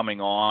appreciate you coming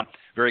on.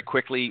 Very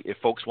quickly, if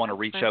folks want to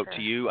reach out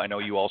to you, I know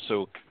you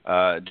also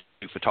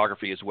do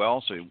photography as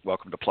well, so you're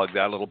welcome to plug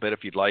that a little bit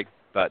if you'd like.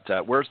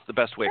 But where's the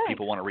best way if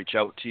people want to reach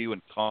out to you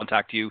and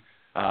contact you?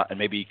 And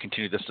maybe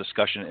continue this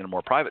discussion in a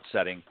more private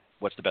setting,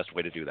 what's the best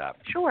way to do that?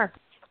 Sure.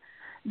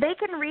 They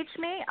can reach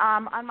me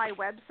on my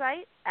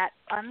website at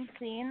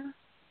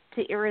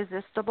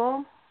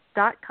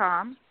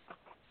unseentoirresistible.com.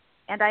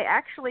 And I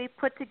actually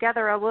put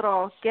together a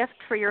little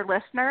gift for your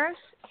listeners.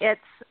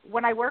 It's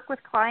when I work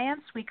with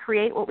clients, we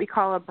create what we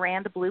call a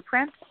brand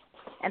blueprint.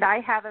 And I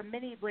have a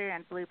mini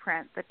brand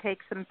blueprint that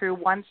takes them through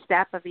one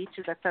step of each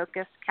of the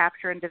focus,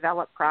 capture, and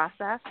develop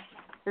process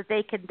that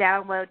they can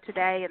download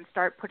today and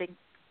start putting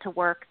to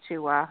work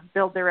to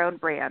build their own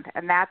brand.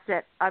 And that's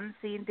at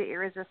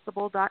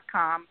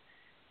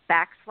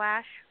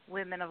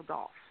unseentoirresistible.com/women of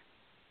golf.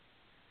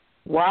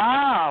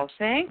 Wow,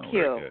 thank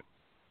you. Very good.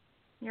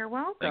 You're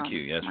welcome. Thank you.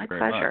 Yes, My very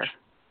pleasure. much.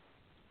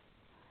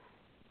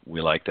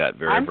 We like that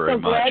very, I'm very so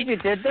much. glad you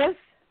did this.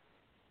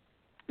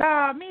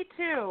 Oh, me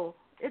too.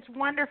 It's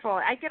wonderful.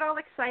 I get all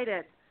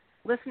excited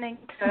listening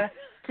to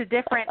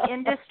different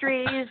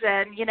industries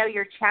and, you know,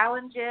 your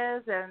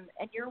challenges and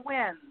your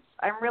wins.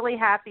 I'm really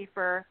happy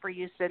for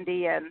you,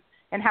 Cindy, and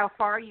how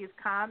far you've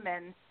come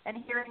and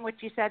hearing what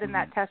you said in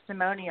that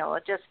testimonial.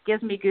 It just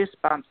gives me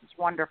goosebumps. It's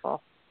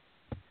wonderful.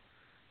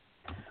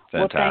 Fantastic.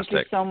 Well, thank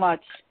you so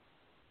much.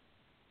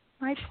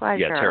 My pleasure.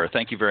 Yeah, Tara,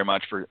 thank you very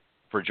much for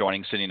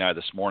joining Cindy and I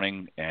this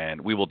morning, and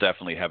we will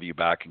definitely have you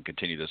back and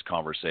continue this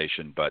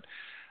conversation. But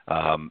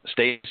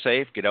stay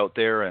safe, get out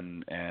there,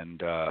 and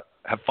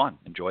have fun.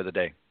 Enjoy the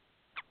day.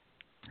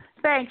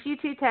 Thanks. You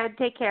too, Ted.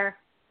 Take care.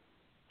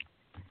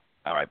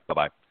 All right.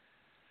 Bye-bye.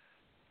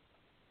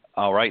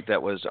 All right.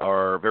 That was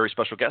our very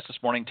special guest this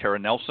morning, Tera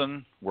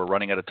Nelson. We're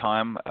running out of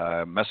time.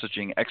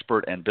 Messaging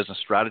expert and business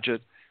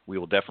strategist. We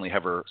will definitely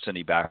have her,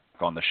 Cindy, back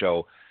on the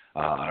show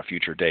on a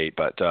future date.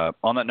 But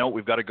on that note,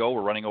 we've got to go.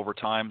 We're running over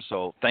time.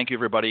 So thank you,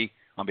 everybody.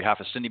 On behalf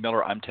of Cindy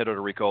Miller, I'm Ted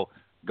Odorico.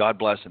 God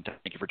bless, and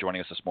thank you for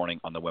joining us this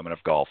morning on the Women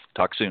of Golf.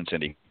 Talk soon,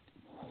 Cindy.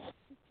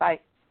 Bye.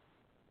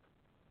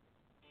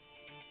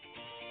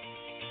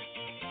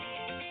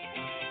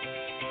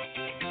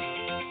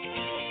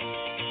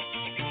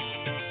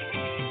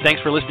 Thanks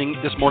for listening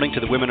this morning to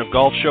the Women of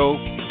Golf Show.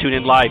 Tune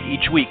in live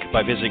each week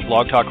by visiting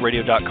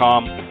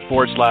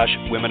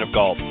blogtalkradio.com/Women of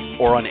Golf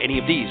or on any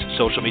of these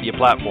social media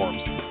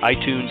platforms: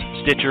 iTunes,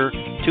 Stitcher,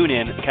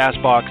 TuneIn,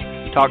 CastBox,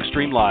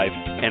 TalkStream Live,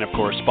 and of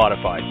course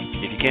Spotify.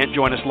 If you can't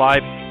join us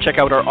live, check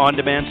out our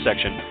on-demand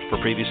section for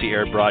previously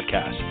aired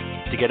broadcasts.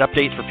 To get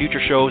updates for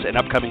future shows and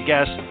upcoming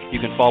guests, you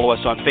can follow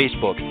us on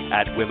Facebook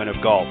at Women of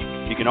Golf.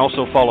 You can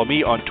also follow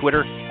me on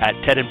Twitter at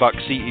Ted and Buck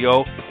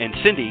CEO and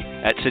Cindy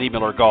at Cindy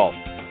Miller Golf.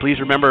 Please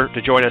remember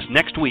to join us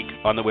next week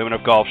on the Women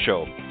of Golf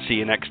Show. See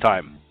you next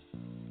time.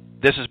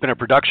 This has been a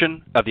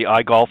production of the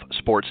iGolf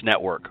Sports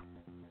Network.